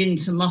from skin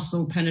to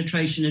muscle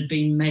penetration had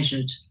been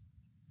measured.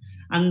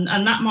 And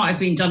that might have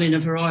been done in a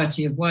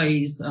variety of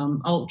ways,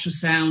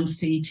 ultrasound,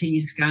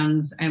 CT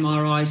scans,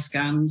 MRI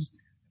scans.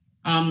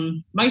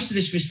 Most of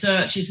this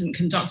research isn't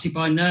conducted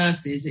by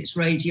nurses, it's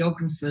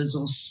radiographers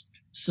or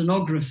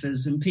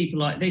sonographers and people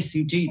like this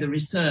who do the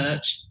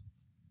research.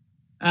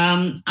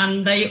 And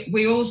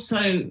we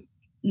also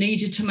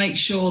needed to make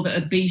sure that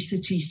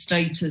obesity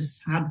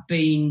status had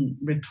been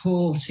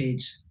reported.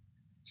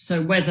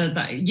 So whether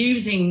that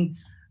using,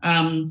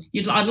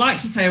 I'd like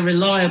to say a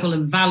reliable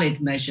and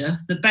valid measure.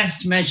 The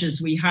best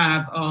measures we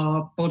have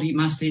are body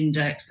mass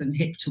index and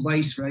hip to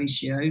waist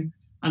ratio.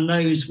 And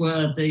those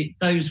were the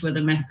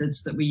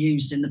methods that we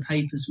used in the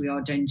papers we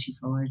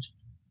identified.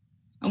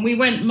 And we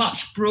went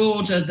much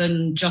broader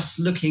than just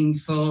looking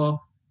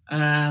for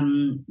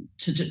to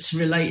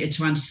relate it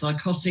to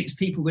antipsychotics.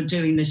 People were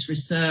doing this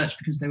research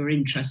because they were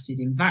interested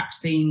in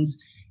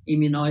vaccines,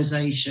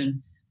 immunisation.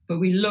 But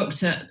we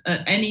looked at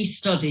any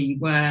study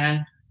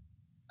where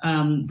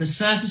the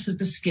surface of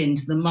the skin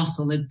to the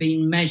muscle had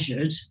been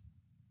measured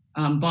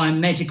by a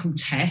medical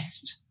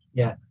test.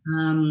 Yeah.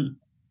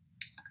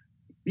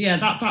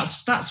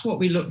 That's what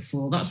we look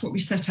for. That's what we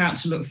set out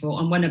to look for.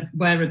 And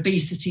where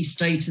obesity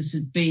status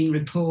had been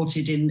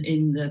reported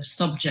in the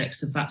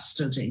subjects of that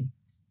study.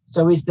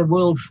 So is the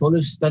world full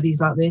of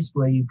studies like this?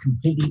 Were you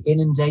completely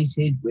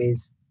inundated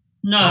with?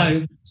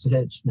 No.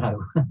 Research?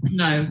 No.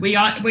 No. We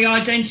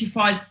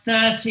identified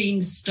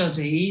 13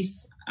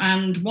 studies,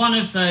 and one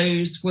of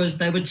those was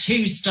there were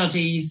 2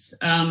 studies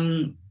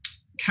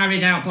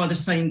carried out by the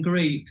same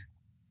group,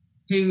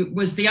 who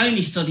was the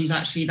only studies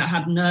actually that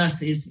had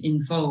nurses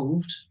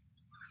involved.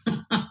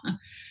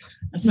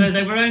 So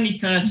there were only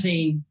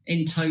 13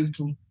 in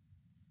total.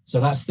 So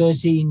that's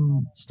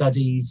 13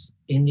 studies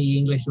in the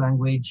English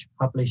language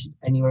published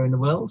anywhere in the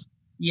world?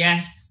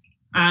 Yes,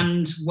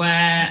 and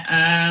where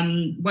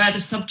the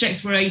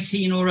subjects were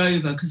 18 or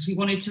over, because we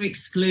wanted to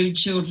exclude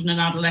children and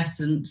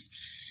adolescents,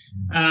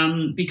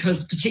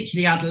 because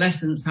particularly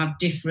adolescents have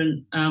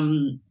different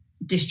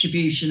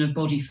distribution of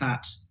body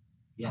fat.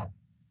 Yeah.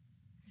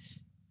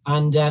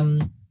 And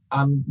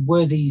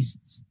were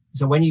these,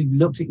 so when you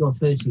looked at your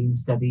 13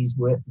 studies,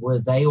 were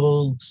they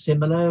all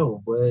similar,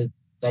 or were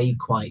they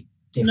quite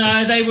different?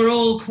 No, they were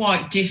all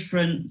quite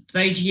different.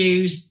 They'd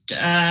used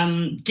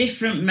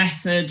different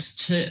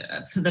methods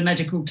for the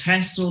medical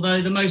test, although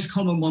the most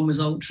common one was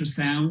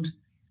ultrasound.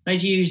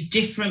 They'd used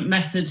different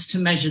methods to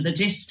measure the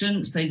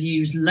distance. They'd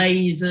used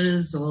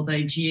lasers, or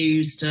they'd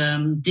used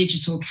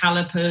digital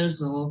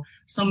calipers, or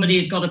somebody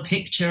had got a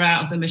picture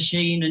out of the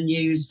machine and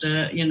used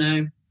a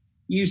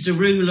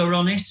ruler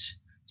on it.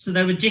 So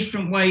there were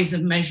different ways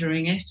of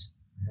measuring it.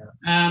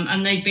 Yeah.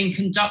 And they'd been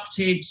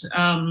conducted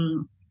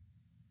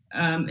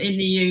in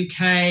the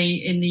UK,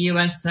 in the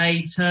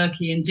USA,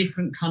 Turkey, in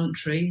different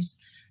countries.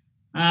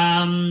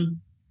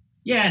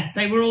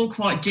 They were all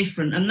quite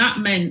different. And that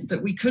meant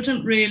that we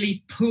couldn't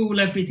really pool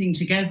everything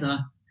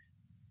together.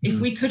 If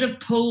we could have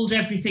pulled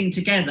everything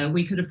together,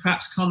 we could have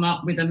perhaps come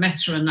up with a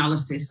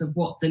meta-analysis of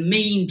what the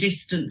mean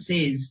distance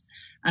is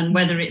and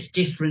whether it's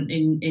different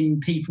in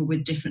people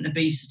with different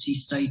obesity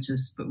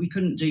status, but we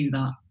couldn't do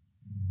that.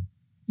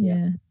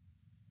 Yeah,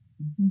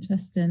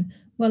 interesting.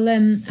 Well,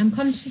 I'm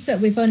conscious that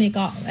we've only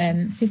got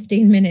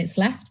 15 minutes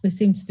left. We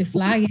seem to be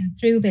flying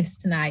through this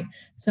tonight.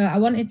 So I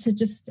wanted to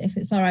just, if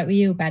it's all right with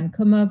you, Ben,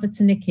 come over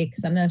to Nikki,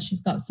 because I know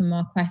she's got some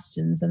more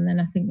questions, and then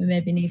I think we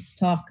maybe need to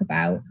talk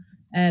about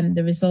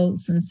the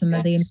results and some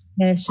of the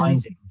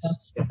implications.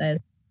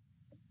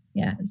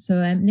 Yeah,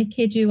 so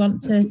Nikki, do you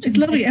want to? It's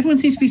lovely. Everyone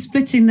seems to be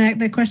splitting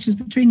their questions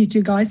between you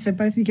two guys, so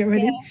both of you get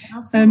ready.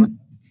 Yeah,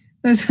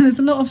 there's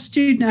a lot of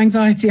student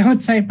anxiety, I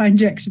would say, about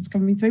injections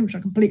coming through, which I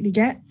completely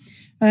get.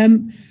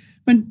 When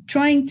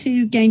trying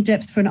to gain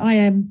depth for an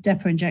IM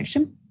depot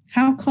injection,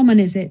 how common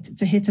is it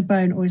to hit a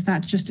bone, or is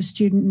that just a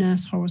student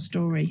nurse horror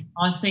story?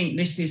 I think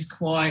this is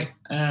quite,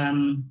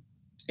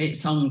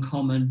 it's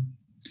uncommon.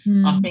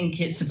 I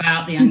think it's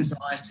about the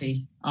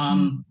anxiety.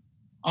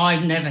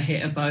 I've never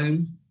hit a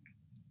bone.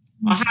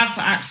 I have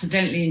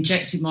accidentally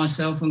injected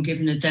myself when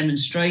giving a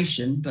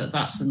demonstration, but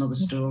that's another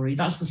story.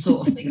 That's the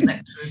sort of thing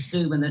lecturers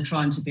do when they're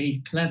trying to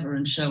be clever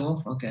and show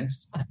off, I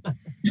guess.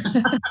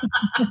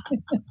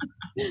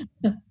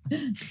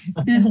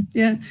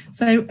 Yeah.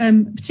 So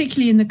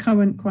particularly in the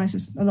current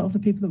crisis, a lot of the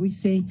people that we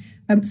see,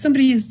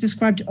 somebody has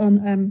described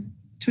on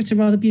Twitter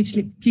rather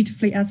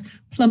beautifully as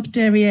plump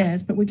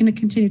derrieres, but we're going to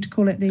continue to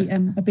call it the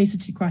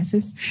obesity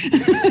crisis.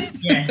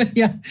 Yes.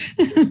 Yeah.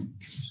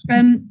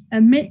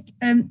 Mick,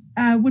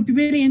 would be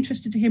really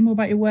interested to hear more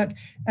about your work.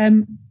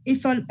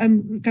 If I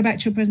go back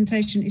to your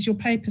presentation, is your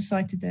paper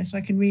cited there so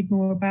I can read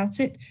more about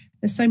it?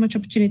 There's so much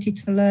opportunity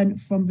to learn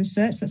from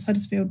research. That's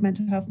Huddersfield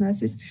Mental Health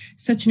Nurses,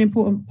 such an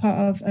important part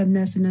of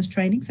nurse and nurse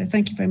training. So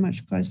thank you very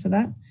much, guys, for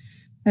that.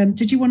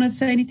 Did you want to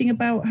say anything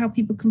about how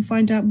people can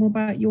find out more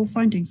about your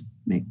findings,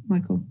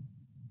 Michael?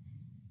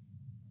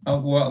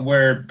 Well,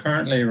 we're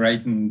currently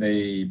writing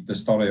the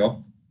study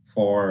up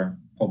for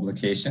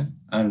publication,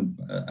 and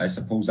I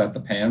suppose that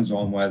depends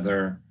on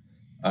whether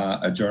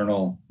a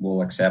journal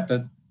will accept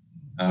it.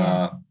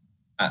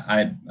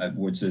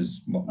 Which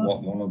is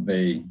one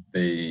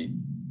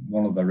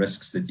of the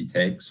risks that you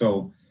take.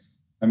 So,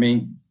 I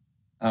mean,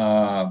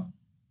 I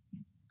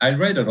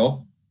write it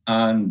up,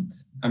 and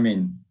I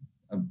mean,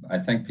 I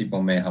think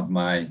people may have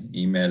my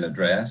email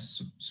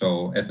address.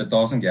 So if it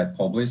doesn't get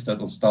published, I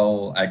can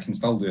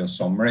still do a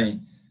summary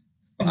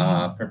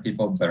for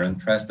people if they're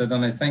interested.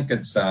 And I think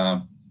it's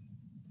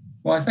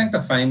Well, I think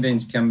the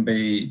findings can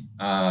be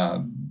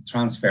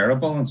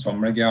transferable in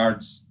some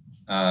regards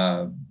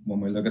when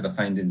we look at the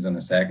findings in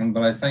a second,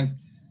 but I think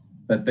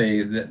that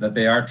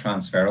they are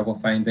transferable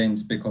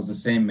findings because the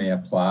same may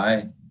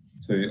apply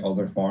to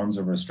other forms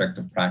of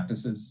restrictive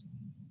practices.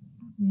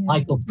 Yeah.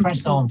 Michael,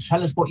 press on.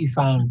 Tell us what you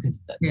found,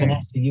 because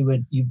Vanessa, you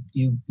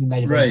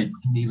made a very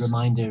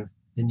reminder of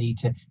the need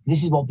to.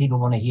 This is what people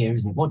want to hear,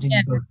 isn't it? What did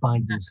you both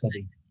find in your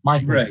study,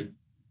 Michael? Right.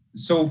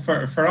 So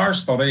for our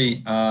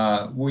study,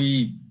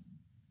 we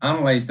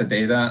analysed the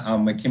data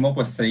and we came up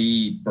with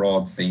 3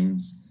 broad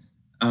themes.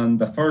 And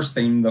the first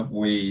theme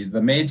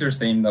the major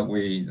theme that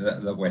we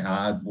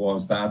had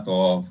was that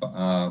of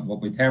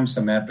what we term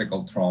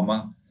symmetrical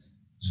trauma.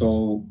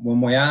 So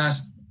when we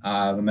asked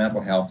the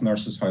mental health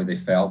nurses how they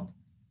felt,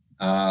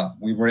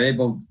 we were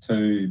able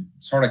to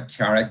sort of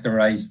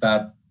characterize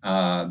that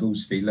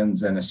those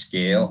feelings in a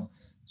scale.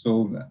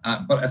 So,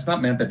 but it's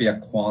not meant to be a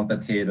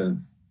quantitative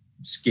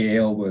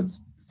scale with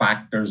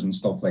factors and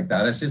stuff like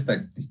that. It's just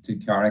to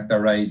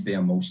characterize the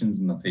emotions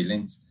and the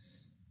feelings.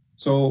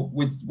 So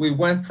we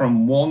went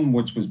from 1,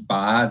 which was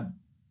bad,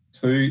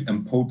 2,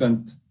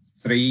 impotent,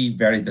 3,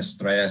 very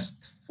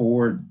distressed,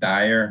 4,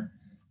 dire,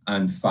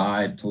 and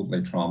 5,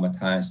 totally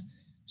traumatized.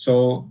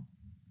 So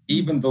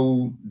even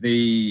though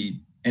the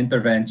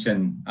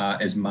intervention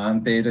is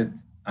mandated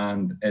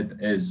and it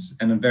is,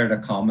 in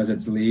inverted commas,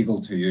 it's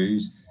legal to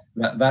use,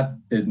 that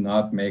did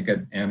not make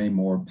it any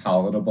more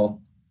palatable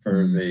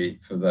for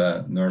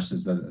the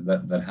nurses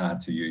that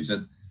had to use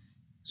it.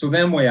 So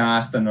then we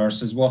asked the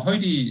nurses, well,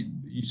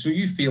 so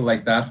you feel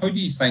like that, how do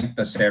you think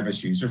the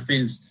service user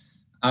feels?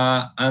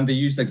 And they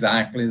used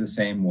exactly the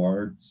same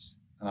words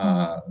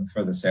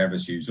for the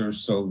service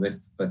users. So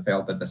they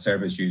felt that the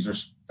service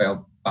users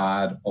felt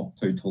bad up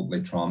to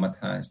totally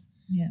traumatized.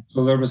 Yeah.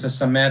 So there was a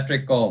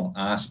symmetrical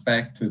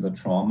aspect to the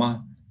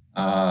trauma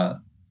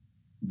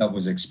that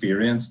was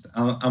experienced.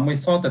 And we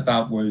thought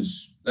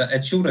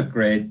it showed a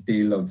great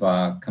deal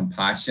of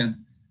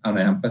compassion and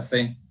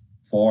empathy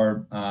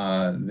for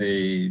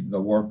the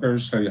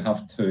workers who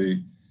have to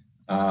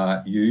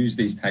use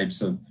these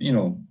types of,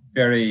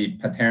 very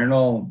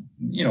paternal,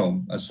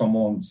 as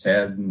someone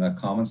said in the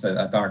comments,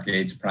 a dark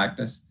age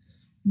practice.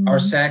 Mm-hmm. Our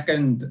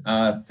second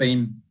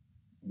theme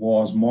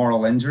was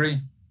moral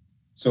injury.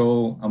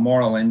 So a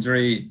moral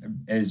injury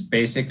is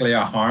basically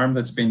a harm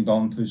that's been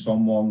done to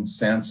someone's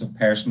sense of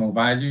personal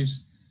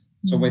values.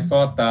 So we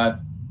thought that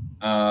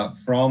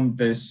from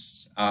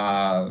this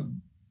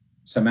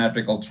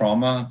symmetrical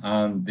trauma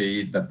and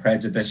the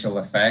prejudicial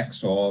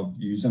effects of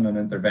using an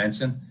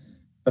intervention,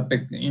 but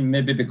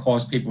maybe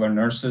because people are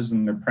nurses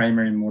and their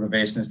primary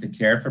motivation is to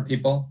care for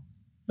people,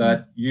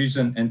 that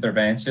using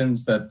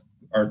interventions that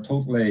are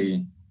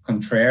totally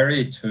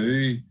contrary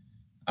to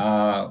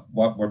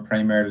what we're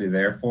primarily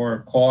there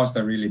for caused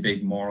a really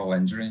big moral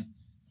injury.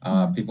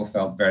 People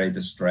felt very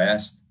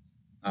distressed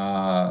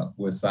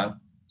with that.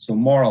 So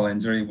moral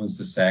injury was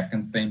the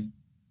second theme.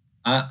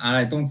 And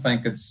I don't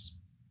think it's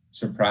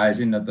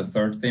surprising that the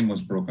third theme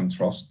was broken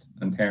trust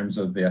in terms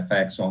of the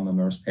effects on the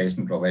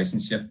nurse-patient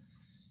relationship.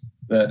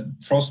 The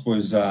trust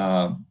was,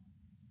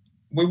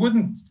 we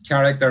wouldn't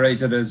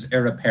characterize it as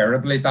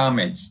irreparably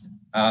damaged.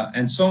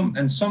 In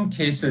some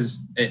cases,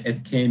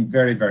 it came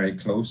very, very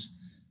close.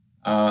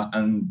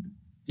 And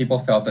people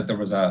felt that there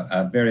was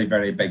a very,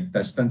 very big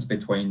distance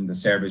between the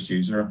service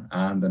user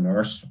and the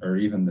nurse or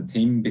even the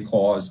team,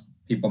 because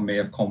people may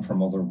have come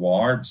from other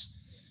wards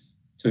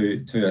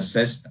to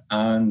assist.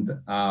 And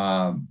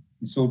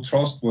so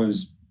trust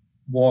was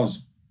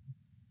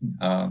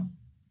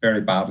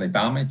very badly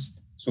damaged.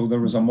 So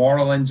there was a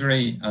moral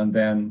injury, and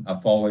then a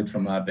fallout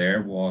from that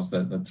there was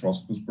that the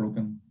trust was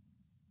broken.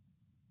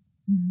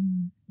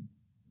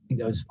 I think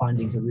those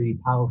findings are really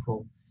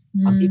powerful.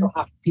 And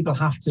people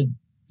have to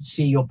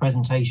see your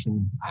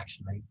presentation,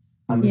 actually.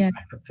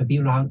 For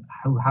people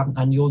who haven't,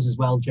 and yours as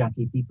well,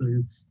 Jackie, people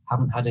who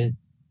haven't had a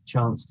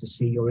chance to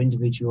see your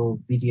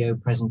individual video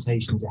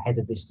presentations ahead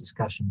of this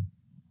discussion,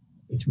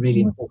 it's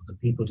really important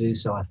that people do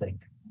so, I think.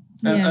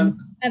 Share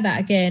that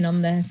again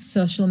on the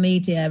social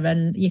media,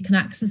 and you can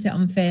access it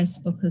on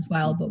Facebook as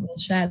well, but we'll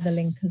share the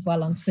link as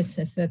well on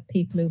Twitter for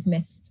people who've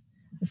missed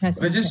the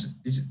presentation.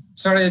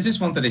 I just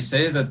wanted to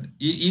say that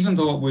even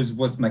though it was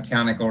with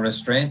mechanical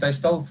restraint, I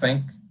still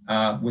think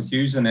with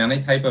using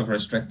any type of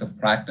restrictive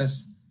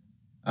practice,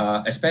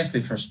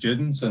 especially for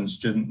students and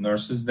student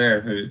nurses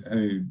there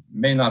who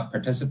may not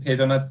participate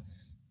in it,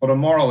 but a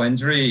moral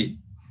injury,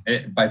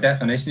 by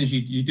definition, is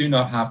you do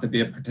not have to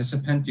be a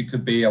participant. You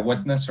could be a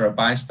witness or a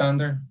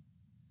bystander.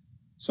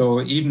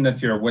 So even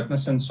if you're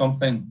witnessing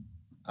something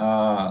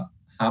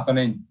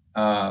happening,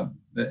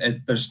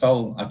 there's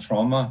still a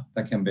trauma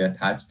that can be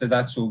attached to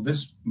that. So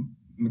this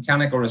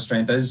mechanical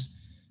restraint is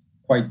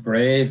quite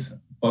grave,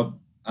 but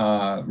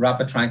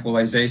rapid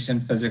tranquilization,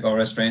 physical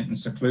restraint, and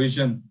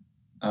seclusion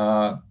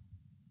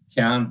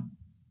can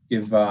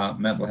give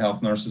mental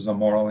health nurses a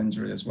moral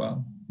injury as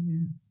well.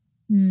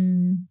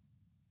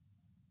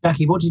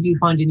 Jackie, what did you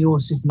find in your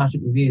systematic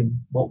review?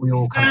 What we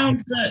all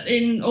found that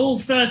in all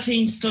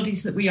 13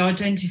 studies that we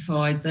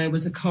identified, there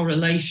was a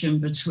correlation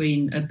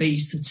between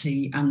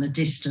obesity and the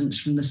distance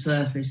from the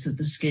surface of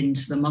the skin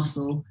to the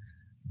muscle.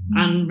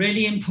 And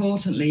really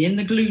importantly, in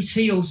the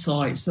gluteal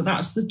site, so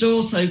that's the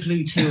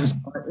dorsogluteal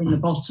site in the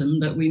bottom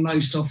that we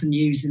most often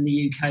use in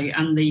the UK,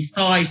 and the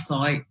thigh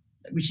site,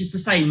 which is the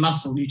same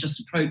muscle, you just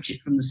approach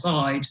it from the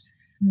side.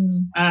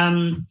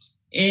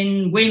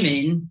 In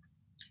women,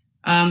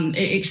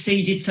 it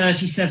exceeded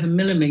 37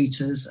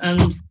 millimetres,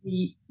 and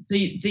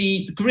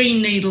the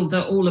green needle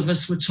that all of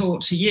us were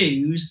taught to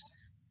use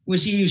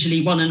was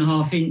usually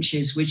 1.5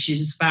 inches, which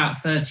is about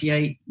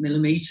 38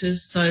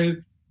 millimetres. So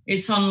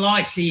it's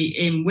unlikely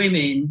in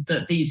women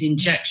that these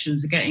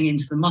injections are getting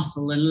into the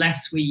muscle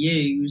unless we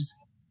use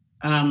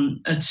a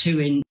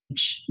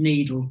 2-inch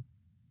needle.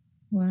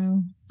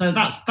 Wow. So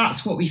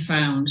that's what we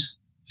found.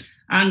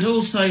 And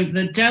also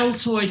the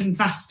deltoid and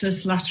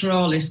vastus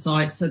lateralis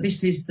site. So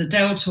this is the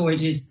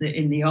deltoid is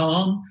in the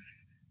arm,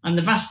 and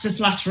the vastus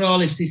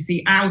lateralis is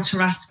the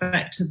outer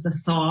aspect of the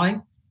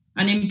thigh.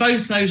 And in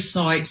both those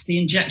sites, the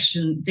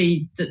injection,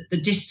 the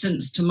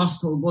distance to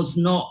muscle was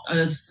not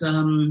as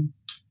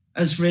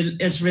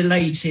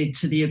related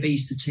to the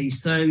obesity.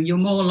 So you're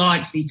more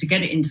likely to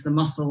get it into the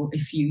muscle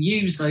if you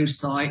use those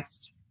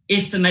sites,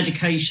 if the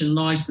medication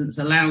license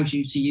allows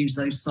you to use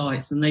those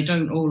sites, and they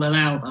don't all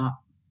allow that.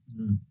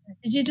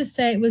 Did you just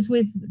say it was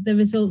the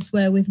results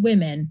were with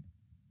women?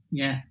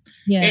 Yeah.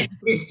 Yeah.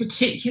 It's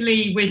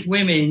particularly with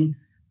women.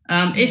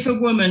 If a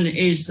woman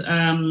is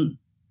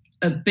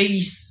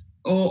obese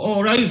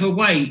or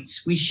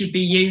overweight, we should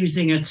be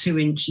using a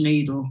 2-inch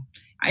needle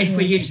if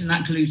we're using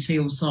that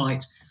gluteal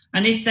site.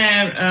 And if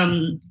they're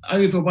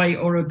overweight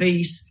or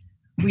obese,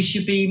 we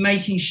should be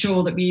making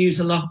sure that we use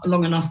a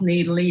long enough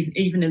needle,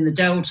 even in the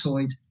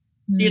deltoid.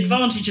 The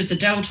advantage of the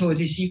deltoid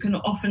is you can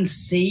often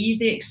see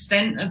the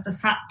extent of the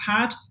fat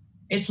pad.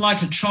 It's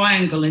like a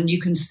triangle and you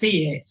can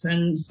see it.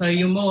 And so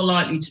you're more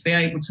likely to be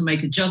able to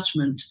make a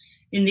judgment.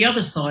 In the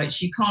other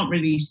sites, you can't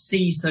really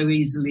see so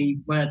easily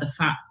where the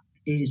fat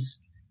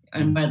is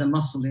and where the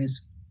muscle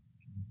is,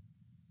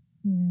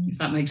 if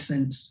that makes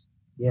sense.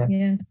 Yeah,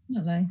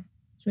 definitely.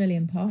 It's really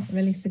important,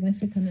 really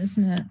significant,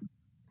 isn't it?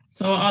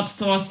 So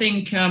I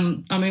think,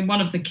 one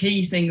of the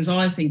key things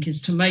I think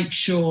is to make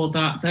sure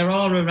that there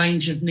are a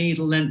range of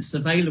needle lengths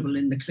available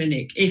in the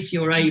clinic if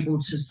you're able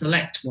to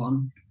select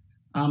one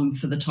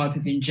for the type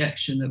of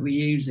injection that we're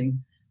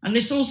using. And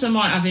this also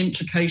might have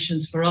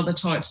implications for other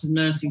types of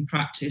nursing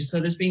practice. So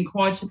there's been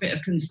quite a bit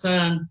of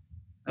concern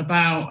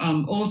about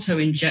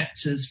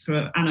auto-injectors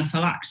for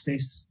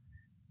anaphylaxis.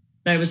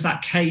 There was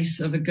that case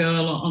of a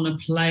girl on a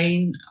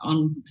plane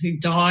who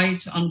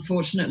died,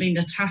 unfortunately,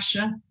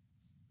 Natasha.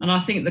 And I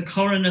think the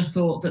coroner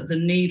thought that the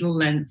needle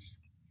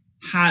length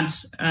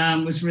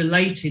was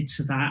related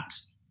to that.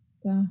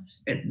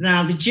 Gosh.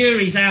 Now, the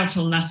jury's out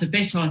on that a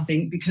bit, I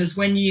think, because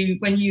when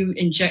you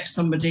inject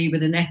somebody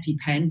with an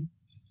EpiPen,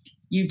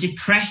 you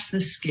depress the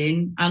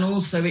skin and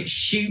also it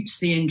shoots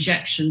the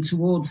injection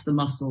towards the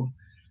muscle.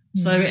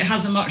 So it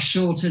has a much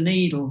shorter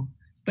needle.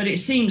 But it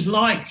seems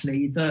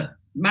likely that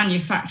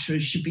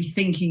manufacturers should be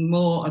thinking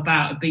more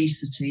about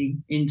obesity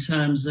in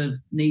terms of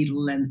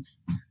needle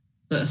length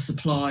that are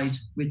supplied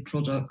with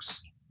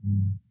products.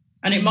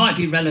 And it might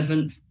be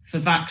relevant for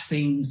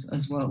vaccines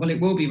as well. Well, it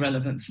will be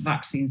relevant for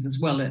vaccines as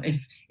well,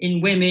 if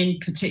in women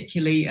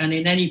particularly, and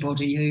in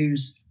anybody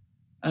who's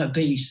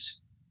obese.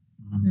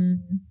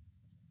 And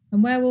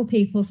where will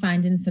people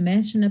find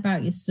information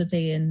about your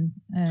study? And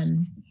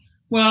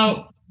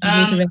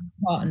these are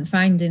important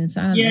findings,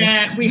 aren't they?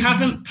 Yeah, we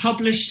haven't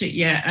published it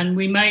yet, and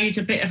we made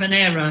a bit of an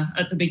error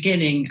at the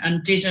beginning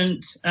and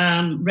didn't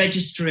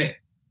register it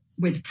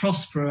with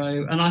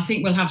Prospero, and I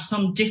think we'll have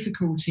some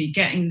difficulty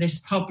getting this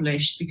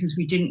published because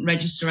we didn't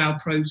register our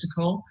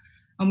protocol,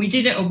 and we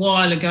did it a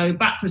while ago,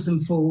 backwards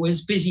and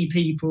forwards, busy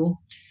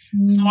people.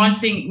 So I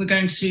think we're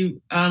going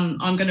to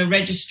I'm going to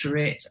register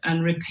it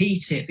and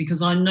repeat it,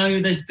 because I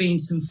know there's been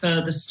some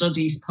further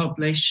studies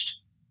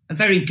published, a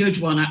very good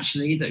one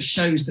actually, that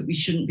shows that we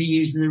shouldn't be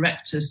using the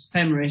rectus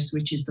femoris,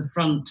 which is the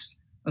front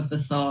of the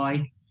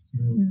thigh.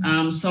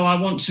 So I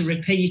want to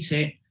repeat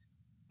it.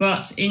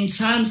 But in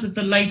terms of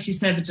the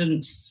latest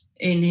evidence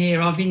in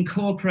here, I've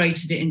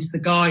incorporated it into the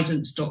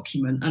guidance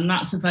document, and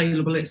that's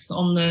available. It's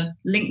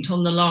linked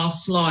on the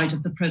last slide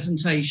of the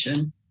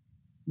presentation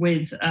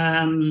with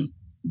 2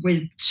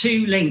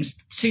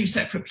 links, 2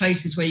 separate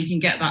places where you can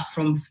get that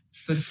from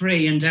for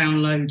free and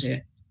download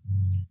it.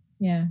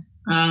 Yeah.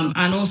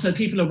 And also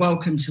people are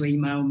welcome to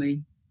email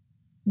me.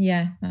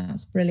 Yeah,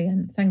 that's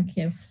brilliant. Thank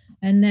you.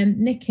 And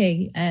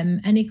Nikki,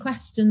 any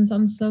questions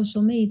on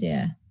social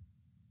media?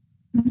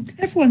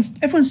 Everyone's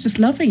just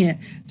loving it.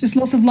 Just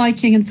lots of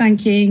liking and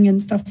thanking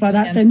and stuff like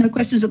that. So no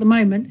questions at the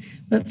moment,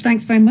 but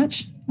thanks very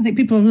much. I think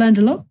people have learned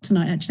a lot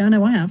tonight, actually. I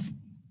know I have.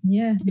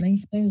 Yeah,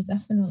 me too,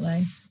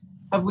 definitely.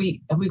 Have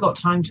we got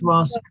time to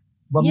ask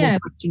one more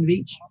question of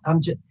each?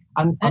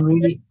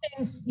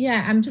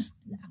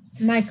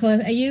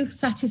 Michael, are you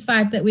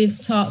satisfied that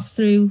we've talked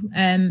through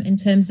in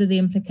terms of the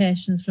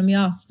implications from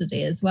your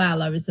study as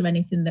well, or is there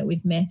anything that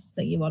we've missed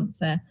that you want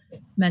to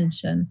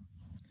mention?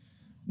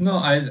 No,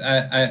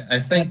 I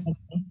think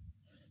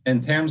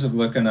in terms of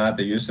looking at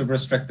the use of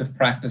restrictive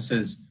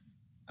practices,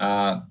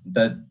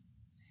 that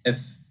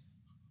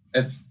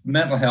if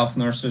mental health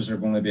nurses are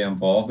going to be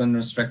involved in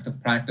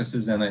restrictive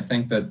practices, and I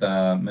think that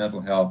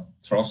mental health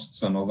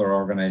trusts and other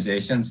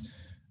organisations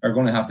are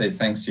going to have to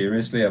think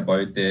seriously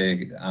about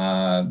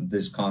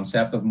this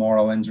concept of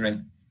moral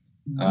injury.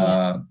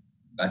 I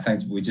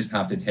think we just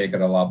have to take it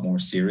a lot more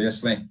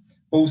seriously,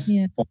 both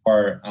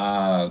for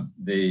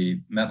the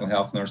mental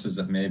health nurses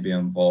that may be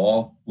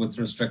involved with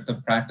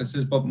restrictive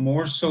practices, but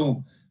more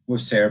so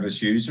with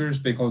service users,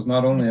 because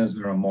not only is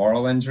there a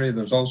moral injury,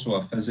 there's also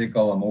a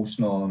physical,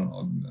 emotional,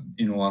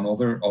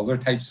 and other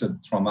types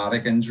of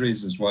traumatic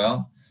injuries as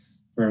well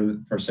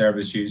for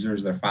service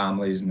users, their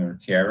families, and their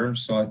carers.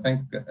 So I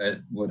think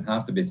it would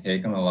have to be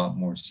taken a lot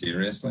more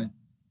seriously.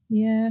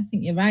 Yeah, I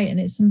think you're right. And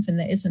it's something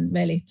that isn't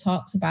really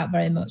talked about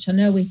very much. I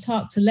know we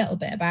talked a little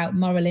bit about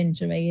moral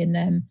injury in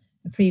a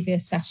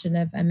previous session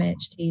of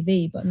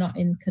MHTV, but not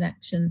in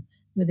connection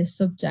with this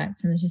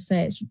subject. And as you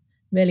say, it's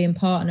really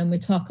important. And we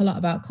talk a lot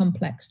about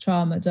complex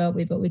trauma, don't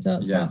we? But we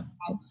don't talk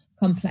about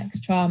complex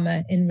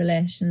trauma in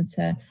relation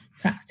to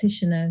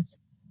practitioners.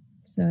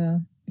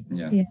 So,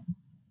 yeah.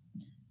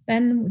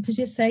 Ben, did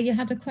you say you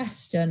had a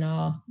question,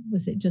 or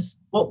was it just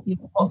what would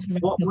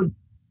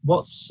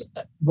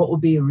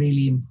be a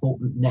really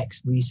important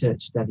next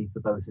research study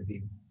for both of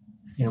you?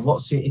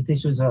 If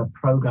this was a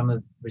program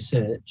of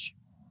research,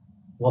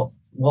 what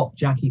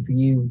Jackie, for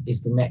you,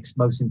 is the next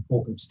most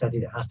important study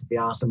that has to be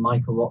asked, and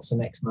Michael, what's the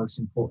next most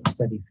important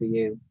study for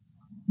you?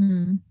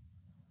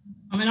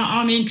 I mean,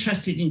 I'm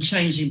interested in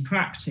changing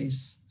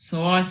practice,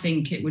 so I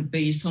think it would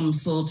be some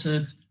sort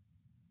of,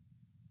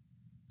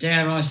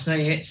 dare I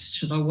say it,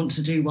 should I want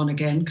to do one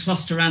again,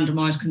 cluster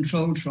randomised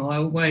control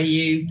trial where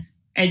you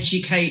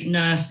educate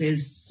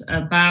nurses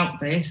about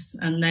this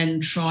and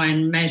then try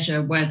and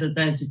measure whether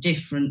there's a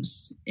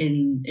difference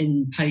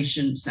in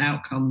patients'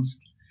 outcomes.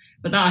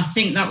 But I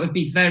think that would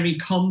be very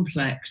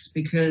complex,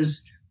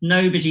 because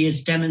nobody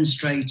has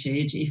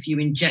demonstrated if you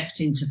inject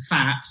into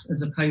fat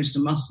as opposed to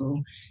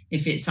muscle,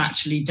 if it's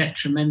actually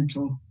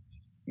detrimental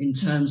in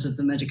terms of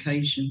the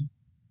medication.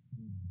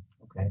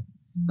 Okay.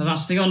 But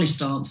that's the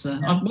honest answer.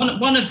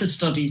 One of the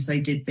studies they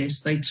did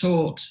this, they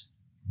taught,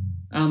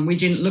 we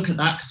didn't look at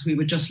that because we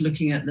were just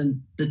looking at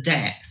the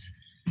depth,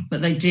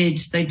 but they did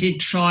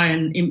try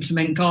and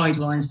implement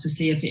guidelines to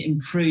see if it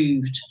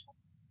improved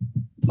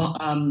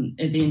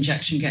the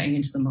injection getting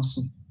into the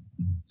muscle.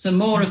 So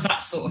more of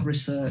that sort of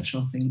research,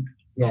 I think.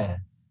 Yeah,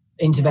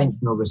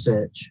 interventional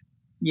research.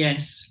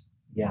 Yes.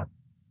 Yeah.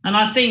 And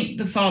I think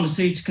the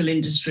pharmaceutical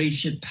industry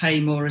should pay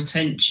more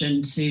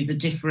attention to the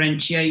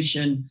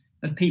differentiation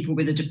of people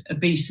with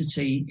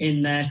obesity in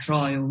their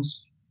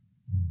trials.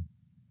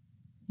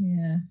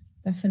 Yeah,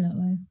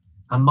 definitely.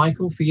 And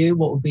Michael, for you,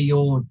 what would be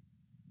your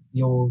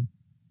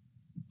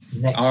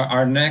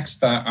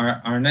next?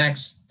 Our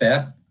next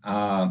step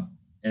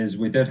is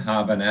we did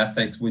have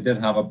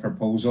a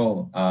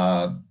proposal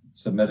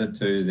submitted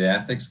to the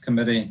ethics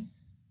committee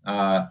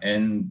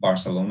in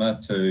Barcelona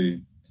to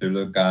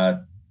look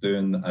at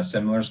doing a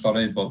similar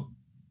study, but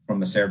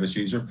from a service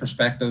user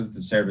perspective,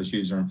 the service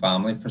user and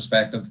family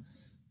perspective,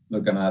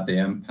 looking at the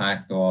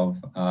impact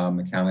of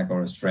mechanical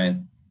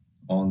restraint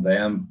on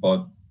them.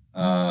 But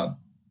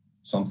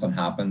something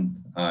happened,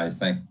 I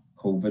think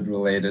COVID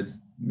related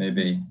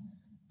maybe,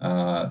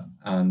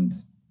 and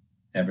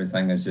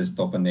everything is just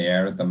up in the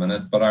air at the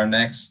minute. But our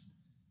next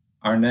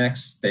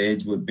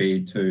stage would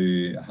be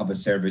to have a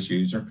service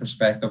user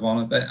perspective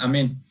on it. I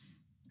mean,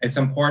 it's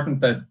important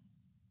that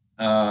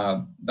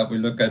we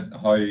look at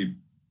how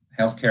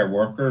healthcare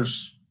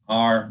workers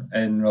are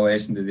in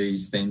relation to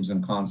these themes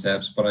and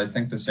concepts, but I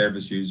think the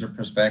service user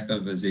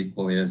perspective is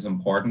equally as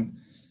important.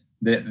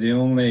 The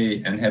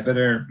only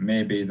inhibitor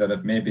may be that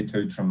it may be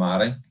too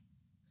traumatic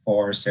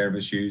for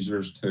service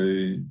users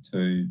to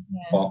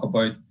talk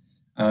about,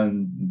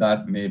 and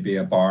that may be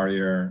a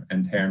barrier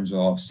in terms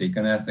of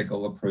seeking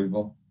ethical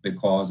approval,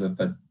 because if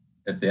the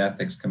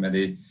ethics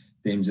committee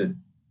deems it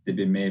to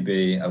be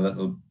maybe a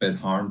little bit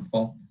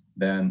harmful,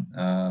 then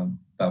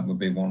that would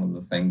be one of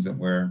the things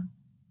we'll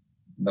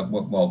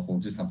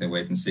just have to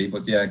wait and see.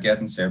 But yeah,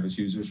 getting service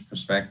users'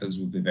 perspectives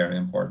would be very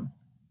important.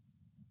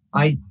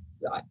 I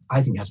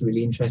think that's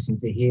really interesting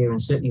to hear,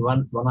 and certainly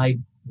when I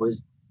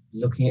was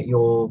looking at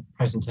your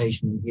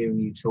presentation and hearing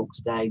you talk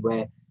today,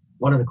 where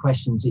one of the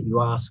questions that you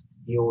asked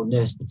your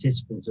nurse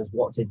participants was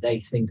what did they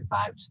think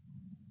about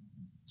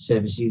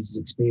service users'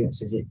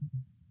 experiences, it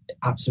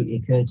absolutely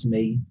occurred to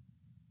me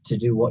to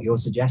do what you're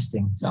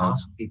suggesting, to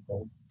ask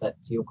people. But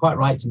you're quite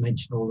right to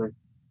mention all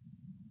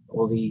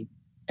the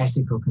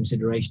ethical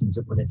considerations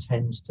that would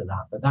attend to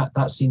that. But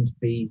that seemed to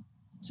be,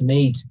 to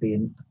me, to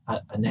be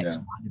a next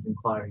line of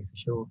inquiry for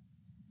sure.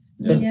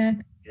 Yeah.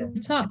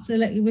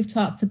 We've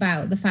talked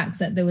about the fact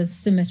that there was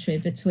symmetry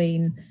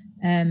between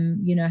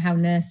how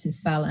nurses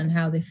felt and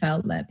how they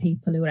felt that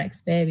people who were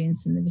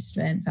experiencing the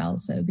restraint felt.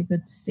 So it'd be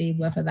good to see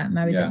whether that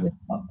married up with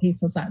what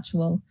people's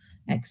actual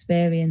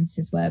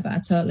experiences were. But I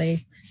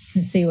totally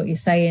can see what you're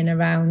saying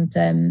around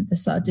the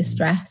sort of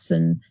distress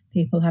and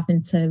people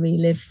having to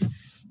relive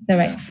their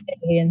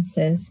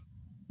experiences.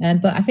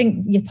 But I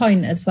think your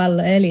point as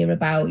well earlier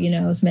about,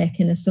 us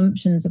making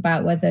assumptions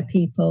about whether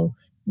people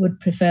would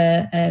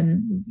prefer,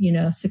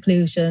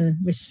 seclusion,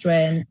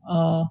 restraint,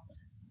 or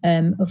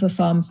other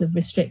forms of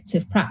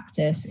restrictive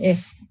practice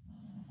if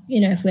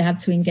we had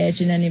to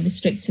engage in any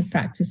restrictive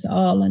practice at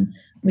all. And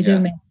we do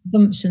make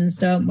assumptions,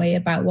 don't we,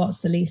 about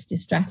what's the least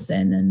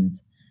distressing, and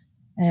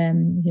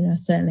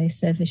certainly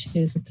service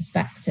user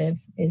perspective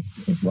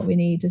is what we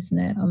need, isn't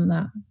it, on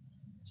that?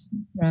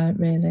 Right,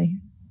 really.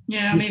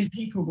 Yeah, I mean,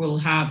 people will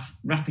have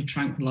rapid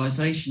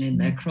tranquilization in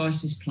their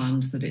crisis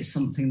plans that it's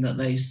something that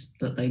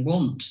they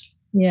want.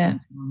 Yeah.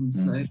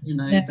 So, there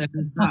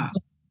is that.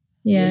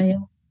 Yeah.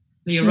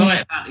 So you're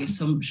right about the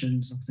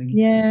assumptions, I think.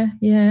 Yeah.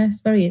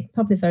 It's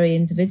probably very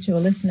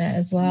individual, isn't it,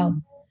 as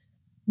well?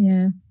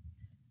 Yeah.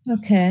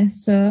 Okay,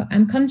 so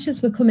I'm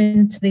conscious we're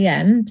coming to the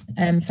end.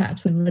 In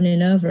fact, we're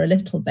running over a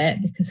little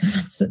bit because we've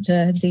had such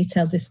a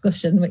detailed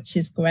discussion, which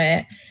is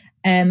great.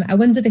 I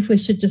wondered if we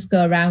should just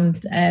go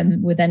around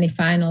with any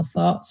final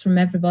thoughts from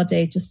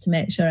everybody, just to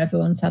make sure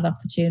everyone's had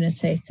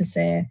opportunity to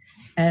say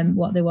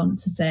what they want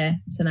to say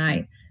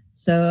tonight.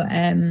 So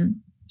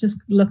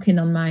just looking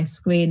on my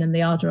screen and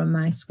the order on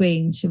my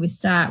screen, should we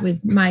start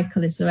with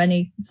Michael? Is there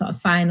any sort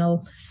of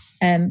final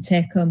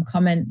take-home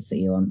comments that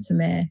you want to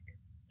make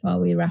before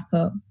we wrap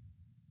up?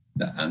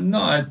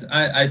 No,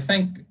 I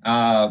think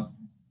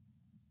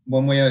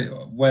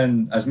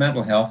when as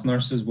mental health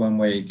nurses, when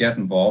we get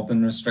involved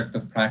in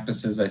restrictive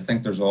practices, I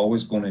think there's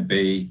always going to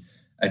be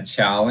a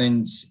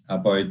challenge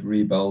about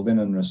rebuilding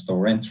and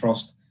restoring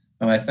trust.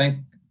 And I think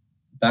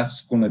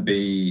that's going to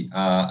be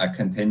a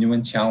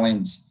continuing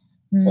challenge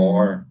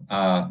for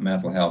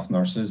mental health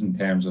nurses in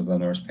terms of the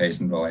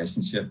nurse-patient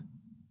relationship.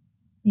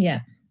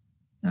 Yeah,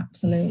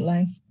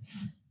 absolutely.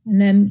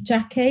 And then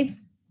Jackie?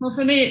 Well,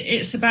 for me,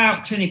 it's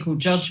about clinical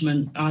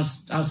judgment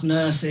as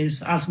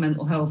nurses, as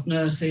mental health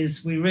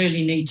nurses. We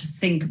really need to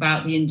think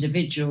about the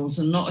individuals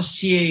and not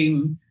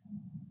assume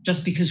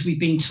just because we've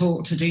been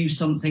taught to do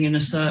something in a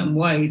certain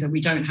way that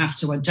we don't have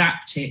to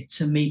adapt it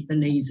to meet the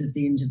needs of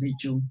the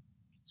individual.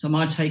 So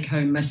my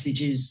take-home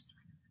message is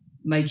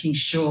making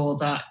sure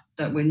that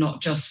we're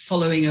not just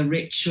following a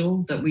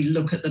ritual, that we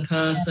look at the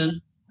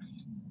person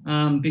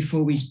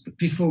before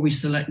we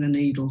select the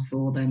needle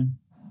for them.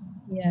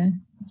 Yeah,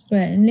 that's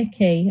great. And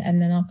Nikki,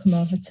 and then I'll come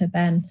over to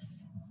Ben.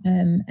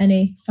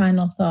 Any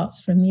final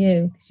thoughts from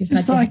you?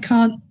 I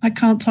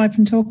can't type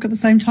and talk at the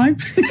same time.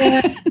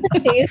 Yeah.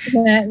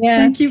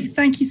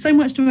 Thank you so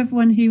much to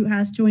everyone who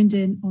has joined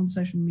in on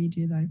social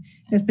media, though.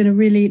 It's been a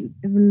really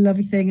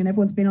lovely thing, and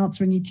everyone's been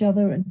answering each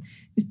other, and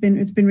it's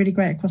been really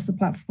great across the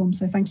platform.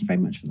 So thank you very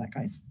much for that,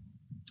 guys.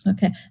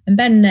 Okay, and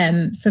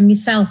Ben, from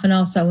yourself, and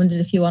also I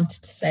wondered if you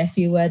wanted to say a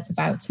few words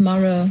about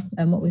tomorrow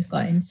and what we've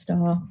got in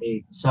store.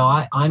 So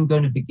I'm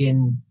going to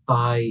begin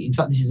by, in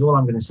fact, this is all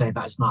I'm going to say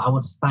about tonight. I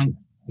want to thank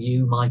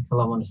you, Michael.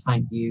 I want to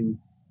thank you,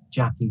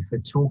 Jackie, for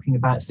talking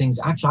about things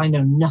actually I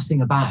know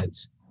nothing about.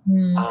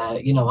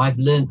 I've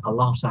learned a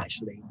lot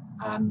actually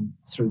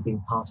through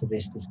being part of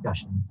this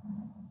discussion.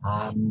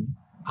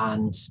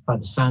 And by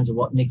the sounds of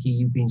what, Nikki,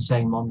 you've been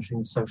saying,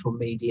 monitoring social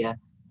media,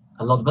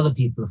 a lot of other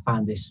people have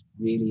found this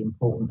really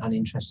important and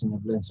interesting.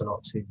 I've learned a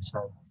lot too.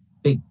 So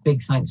big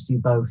thanks to you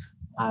both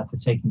for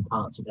taking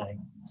part today.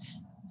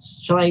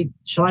 Shall I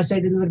say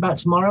a little bit about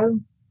tomorrow?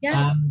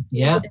 Yeah.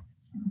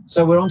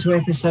 So we're on to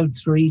episode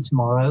 3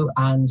 tomorrow,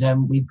 and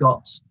we've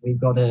got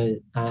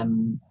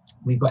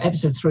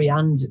episode 3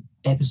 and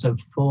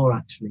episode 4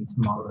 actually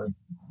tomorrow.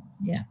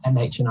 Yeah.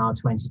 MHNR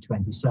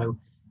 2020. So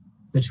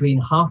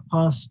between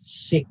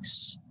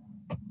 6:30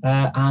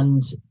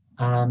 and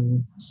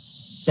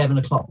 7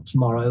 o'clock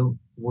tomorrow,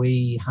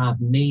 we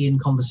have me in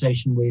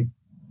conversation with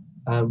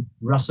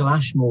Russell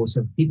Ashmore.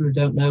 So for people who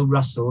don't know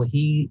Russell,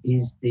 he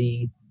is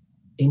the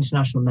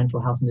International Mental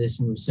Health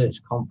Nursing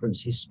Research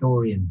Conference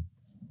historian.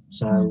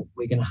 So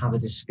we're going to have a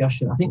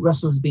discussion. I think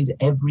Russell has been to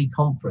every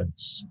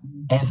conference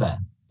ever,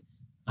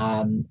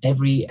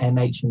 every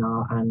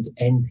MHNR and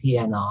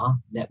NPNR,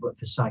 Network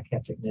for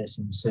Psychiatric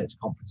Nursing Research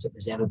Conference that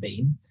there's ever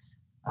been.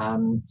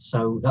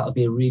 So that'll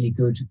be a really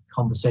good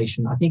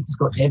conversation. I think he's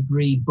got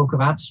every book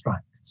of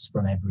abstracts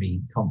from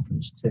every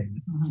conference too.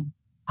 Mm-hmm.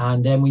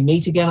 And then we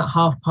meet again at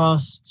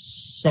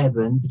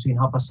 7:30, between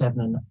 7:30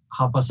 and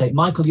 8:30.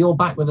 Michael, you're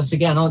back with us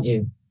again, aren't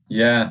you?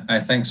 Yeah,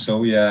 I think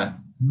so, yeah.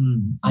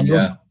 And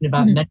you're talking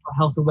about mental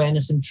health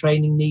awareness and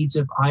training needs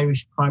of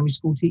Irish primary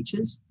school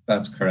teachers?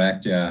 That's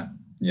correct, yeah.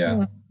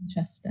 Oh,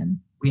 interesting.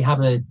 We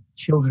have a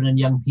children and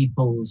young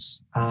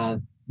people's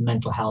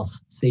mental health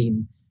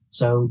theme.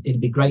 So it'd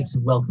be great to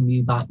welcome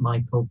you back,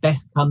 Michael.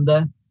 Beth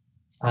Cumber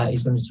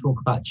is going to talk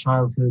about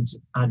childhood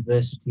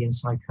adversity and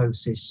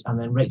psychosis. And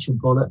then Rachel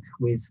Bullock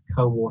with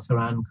co-author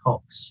Anne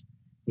Cox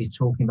is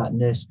talking about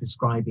nurse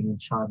prescribing in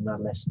child and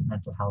adolescent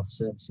mental health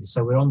services.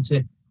 So we're on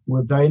to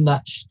we're very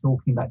much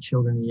talking about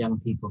children and young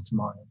people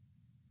tomorrow.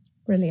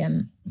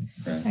 Brilliant.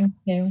 Thank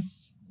you.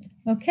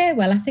 Okay,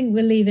 well, I think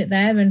we'll leave it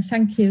there, and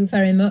thank you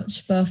very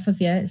much, both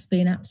of you. It's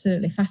been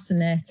absolutely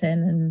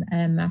fascinating,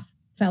 and I've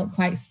felt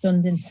quite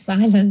stunned into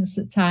silence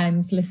at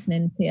times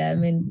listening to you. I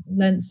mean,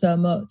 learned so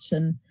much,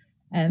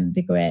 and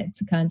be great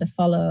to kind of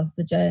follow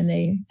the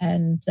journey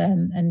and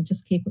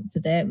just keep up to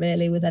date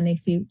really with any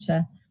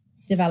future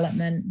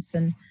developments.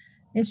 And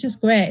it's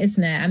just great,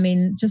 isn't it? I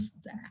mean,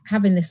 just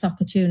having this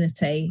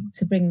opportunity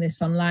to bring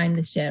this online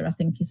this year, I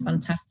think is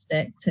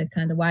fantastic, to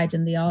kind of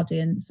widen the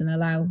audience and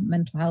allow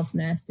mental health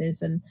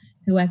nurses and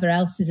whoever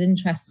else is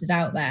interested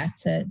out there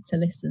to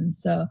listen.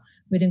 So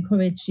we'd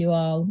encourage you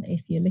all,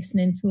 if you're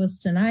listening to us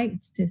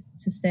tonight, to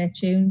stay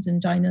tuned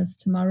and join us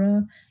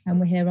tomorrow. And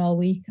we're here all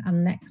week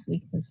and next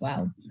week as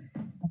well.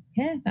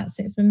 Okay, that's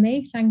it from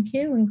me. Thank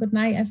you and good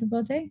night,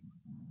 everybody.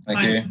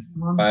 Thank you.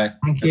 Bye.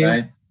 Thank you. Good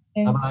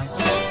night.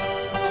 Bye-bye.